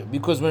Aser,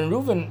 because when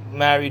Reuven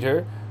married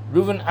her,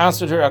 Reuven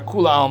answered her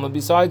Akula Alma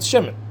besides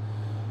Shimon.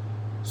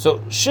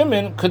 So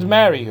Shimon could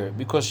marry her,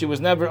 because she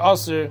was never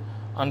Aser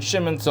on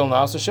Shimon till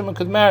now, so Shimon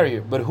could marry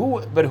her. But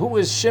who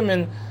is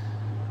Shimon?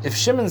 If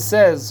Shimon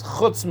says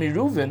Chutz mi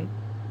Reuven,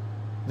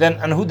 then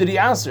and who did he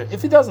answer?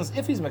 If he doesn't,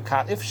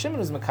 if Shimon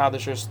is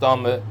Mekadesh or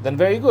Stama, then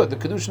very good. The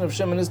Kedushin of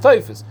Shimon is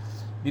Taifus,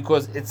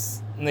 because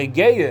it's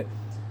Negeya,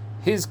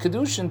 his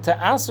Kedushin,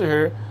 to answer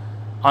her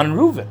on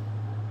Reuven.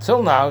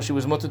 Till now, she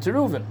was mutter to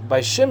Reuven.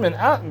 By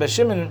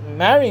Shimon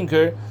marrying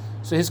her,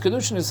 so his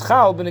Kedushin is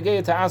Chal,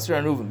 B'negeya to answer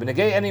on Reuven.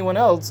 B'negeya anyone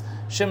else,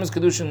 Shimon's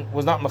Kedushin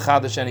was not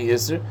Mechadash any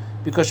Isser,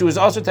 because she was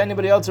also to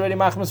anybody else already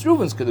Machmas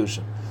Reuven's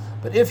Kedushin.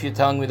 But if you're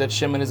telling me that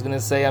Shimon is going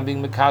to say, I'm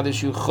being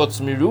Mekadesh you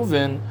Chutz mi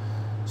Reuven,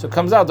 so it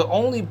comes out the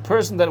only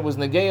person that was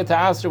Negeya to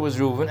answer was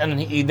Reuven, and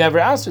he never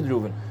answered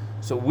Reuven.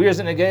 So where's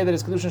the Negeya that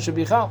his Kedushin should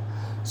be Chal?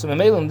 So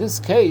Memel, in this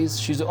case,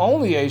 she's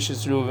only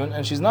Ashes Reuven,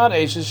 and she's not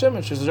Ashes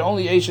Shimon, she's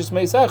only Ashes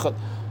Meis Echad.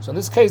 So in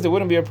this case, there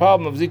wouldn't be a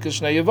problem of Zika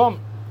Shnei Yavam.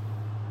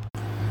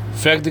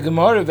 Frag the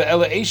Gemara,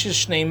 ve'ela Ashes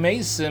Shnei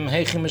Meisim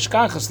heichim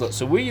mishkachas.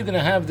 So where are you going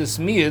to have this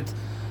miyat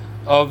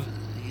of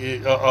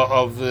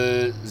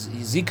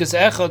Zikas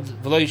Echad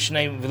v'lo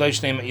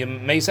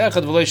Shnei Meis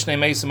Echad v'lo Shnei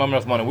Meisim Am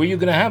Rachmana? Where are you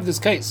going to have this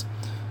case?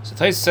 So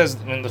Tais says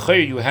in the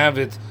Chayr you have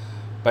it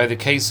by the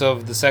case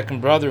of the second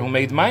brother who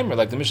made Maimer,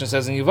 like the Mishnah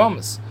says in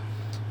Yevamis.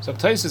 So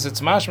Tais says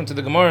it's mashman to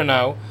the Gemara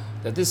now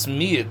that this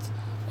miyat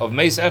of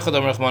Meis Echad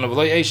Am Rachmana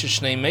v'lo Eshes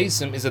Shnei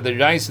Meisim is at the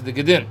Rais of the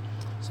Gittin.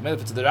 So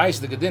if it's the Rais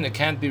of the Gittin, it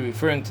can't be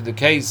referring to the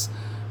case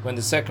when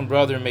the second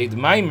brother made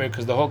Maimer,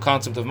 because the whole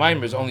concept of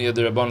Maimer is only at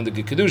the Rabban of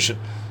the Kedushin.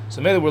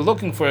 So maybe we're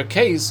looking for a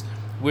case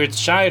where it's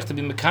shaykh to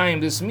be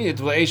mekayim this miyat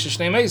v'leisha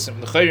shnei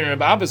mesim. The chayrin in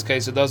Rabbi Abba's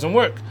case, it doesn't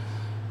work.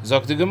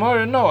 Zok the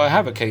Gemara, no, I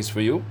have a case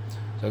for you.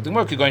 Zok the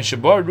Gemara, you're going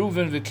shabar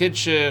Reuven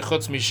v'kitche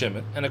chutz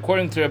mishimon, and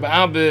according to Rabbi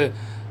Abba,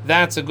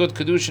 that's a good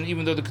kedushin,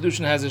 even though the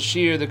kedushin has a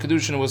shear, the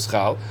kedushin was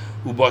chal.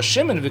 Uba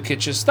Shimon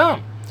v'kitche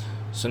stam.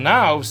 So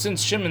now,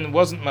 since Shimon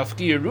wasn't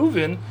mafkir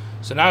Reuven,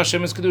 so now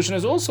Shimon's kedushin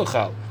is also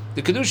chal.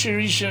 The kedusha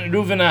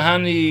Reuven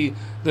ahani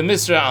the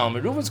misra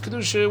alma. Reuven's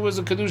kedusha was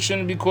a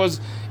kedushin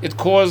because it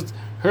caused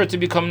her to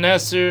become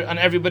neser on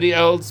everybody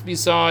else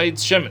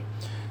besides Shimon.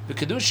 The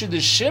kedusha the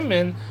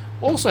Shimon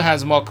also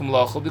has makom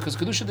lachol because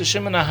kedusha the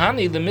Shimon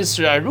ahani the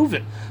misra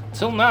Reuven.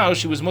 Till now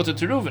she was mutter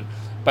to Reuven.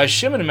 By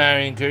Shimon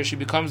marrying her, she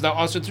becomes now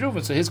also to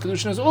Reuven. So his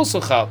kedushin is also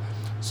chal.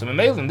 So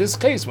in this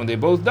case, when they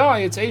both die,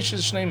 it's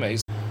eishes shnei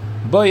meis.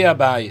 Boya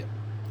baya.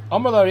 So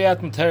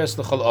according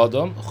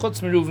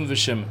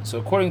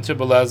to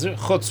Belazer,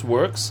 chutz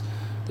works.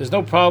 There's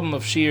no problem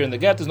of shear in the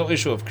get. There's no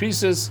issue of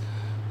krisis.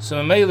 So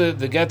Mamela,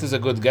 the get is a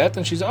good get,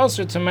 and she's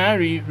also to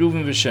marry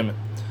Reuven v'Shimon.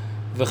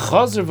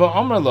 V'chazer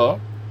v'amarla.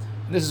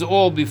 This is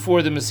all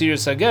before the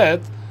Mesiras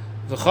Haget.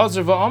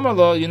 V'chazer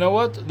v'amarla. You know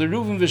what? The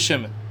Reuven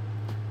v'Shimon.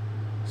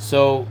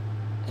 So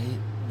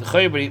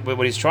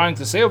what he's trying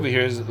to say over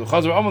here is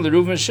v'chazer v'amarla the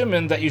Reuven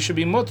v'Shimon, that you should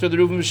be mutter the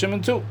Reuven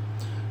v'Shimon too.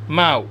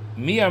 Mao,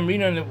 mi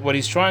amrina, what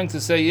he's trying to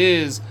say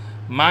is,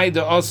 my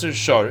da aser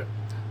shar.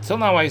 Till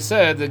now I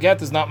said, the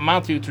get is not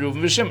matu to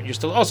Reuven v'Shimon, you're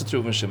still aser to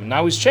Reuven v'Shimon.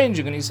 Now he's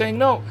changing, and he's saying,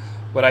 no,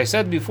 what I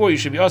said before, you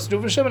should be aser to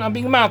Reuven v'Shimon, I'm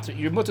being matu,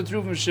 you're mutter to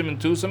Reuven v'Shimon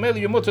too, so maybe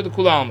you're mutter to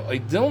kulam.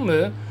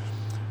 Dilme,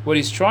 what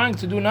he's trying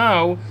to do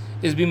now,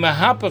 is be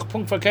mahapach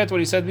punkt faket, what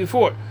he said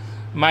before.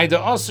 My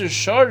da aser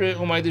shar,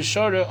 or my da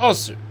shar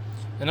aser.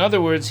 In other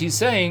words, he's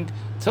saying,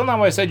 till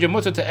now I said you're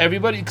mutter to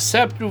everybody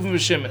except Reuven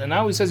v'Shimon, and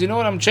now he says, you know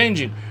what, I'm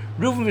changing.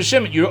 Reuven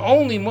v'Shimon, you're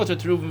only mutter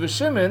to Reuven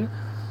v'Shimon.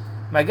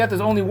 My get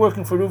is only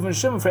working for Reuven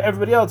v'Shimon. For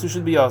everybody else, you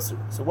should be aser.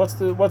 So what's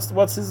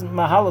his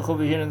mahalach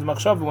over here in the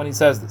machshava when he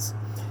says this?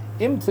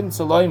 Imtim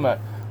tzaloymar.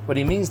 What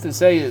he means to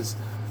say is,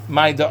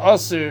 my da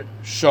aser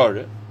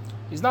shara.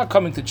 He's not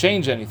coming to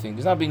change anything.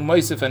 He's not being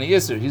moisef any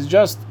iser. He's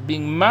just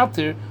being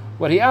matter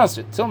what he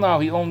asked. Till now,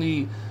 he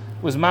only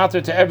was matter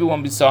to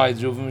everyone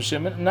besides Reuven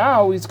v'Shimon.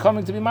 Now he's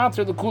coming to be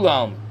matter the kula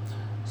alma.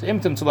 So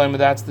imtim tzaloymar,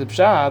 that's the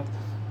pshat.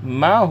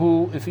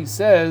 Mahu, if he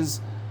says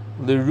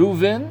the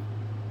Reuven,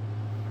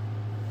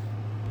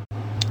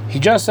 he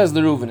just says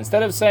the Reuven.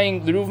 Instead of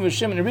saying the Reuven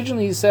v'Shimon,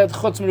 originally he said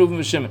chutz Reuven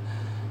v'Shimon.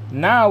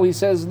 Now he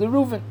says the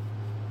Reuven.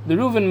 The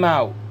Reuven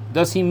Mahu.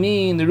 Does he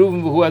mean the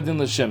Reuven v'hu adin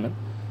l'Shimon?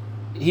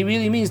 He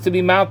really means to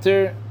be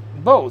matter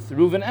both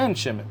Reuven and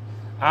Shimon.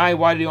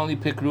 Why did he only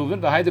pick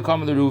Reuven? The Haida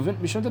come the Reuven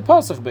mishum the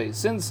pasach base.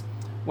 Since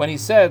when he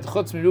said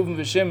chutz Reuven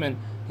v'Shimon,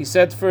 he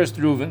said first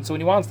Reuven. So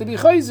when he wants to be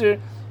chayzer,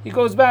 he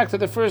goes back to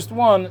the first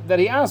one that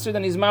he answered,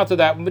 and he's matter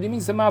that one, but he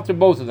means to matter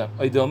both of them.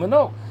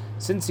 No.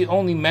 Since he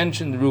only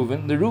mentioned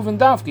Reuven, the Reuven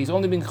dafki, he's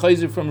only being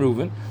chayzer from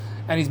Reuven,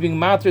 and he's being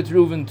matter to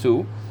Reuven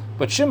too,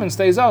 but Shimon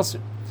stays also.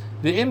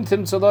 The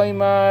imtim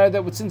tzaloymar,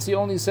 that since he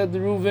only said the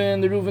Reuven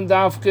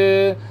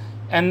dafke,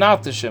 and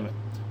not the Shimon.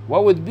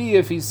 What would be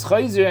if he's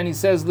chayzer and he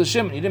says the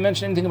Shimon? He didn't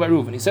mention anything about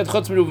Reuven. He said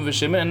chutz Reuven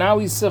v'Shimon, and now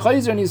he's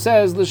chayzer and he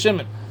says the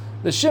Shimon.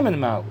 The Shimon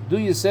mao. Do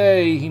you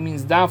say he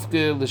means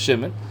dafke the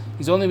Shimon?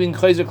 He's only being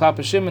chayzer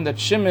klapa Shimon, that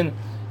Shimon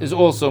is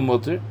also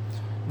mutter.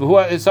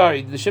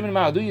 The Shimon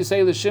mao. Do you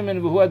say the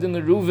Shimon v'hu adin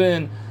the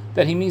Reuven,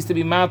 that he means to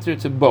be matter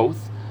to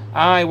both?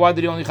 Why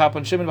did he only chap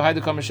on Shimon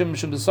v'hayda kam Shimon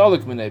mishum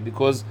b'salik minei?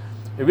 Because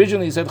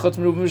originally he said chutz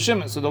Reuven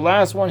v'Shimon. So the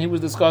last one he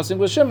was discussing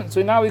was Shimon.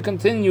 So now he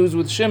continues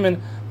with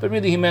Shimon, but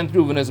really he meant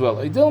Reuven as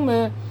well.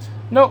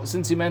 No,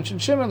 since he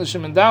mentioned Shimon, the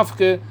Shimon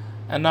dafke,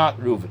 and not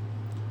Reuven.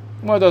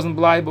 Gemara doesn't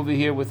blibe over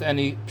here with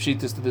any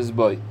pshitas to this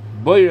boy.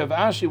 Boy Rav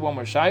Ashi, one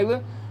more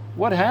shaila.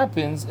 What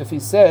happens if he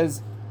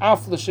says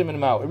af l'Shimon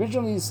mao?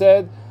 Originally he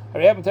said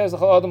hariyat m'teres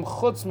l'chol adam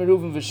chutz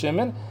Reuven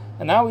v'Shimon,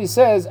 and now he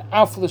says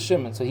af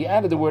l'Shimon. So he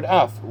added the word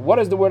af. What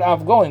is the word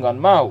af going on?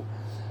 Mao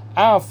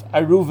af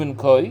a Reuven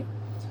koi.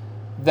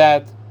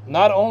 That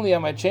not only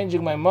am I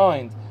changing my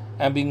mind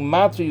and being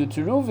matri you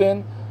to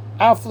Reuven,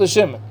 af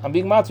l'Shimon, I'm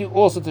being matri you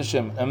also to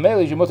Shimon, and mele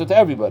is mutter to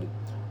everybody.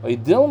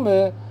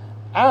 Dilme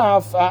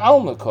af a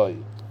alma koi.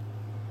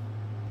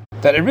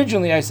 That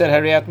originally I said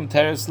hariyat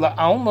m'teres la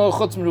alma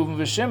chutz Reuven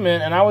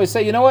v'Shimon, and now I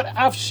say, you know what,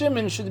 af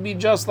Shimon should be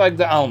just like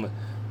the alma,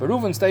 but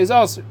Reuven stays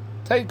also.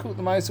 Take the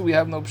ma'aser, we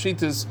have no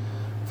pshitas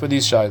for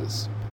these shaylas.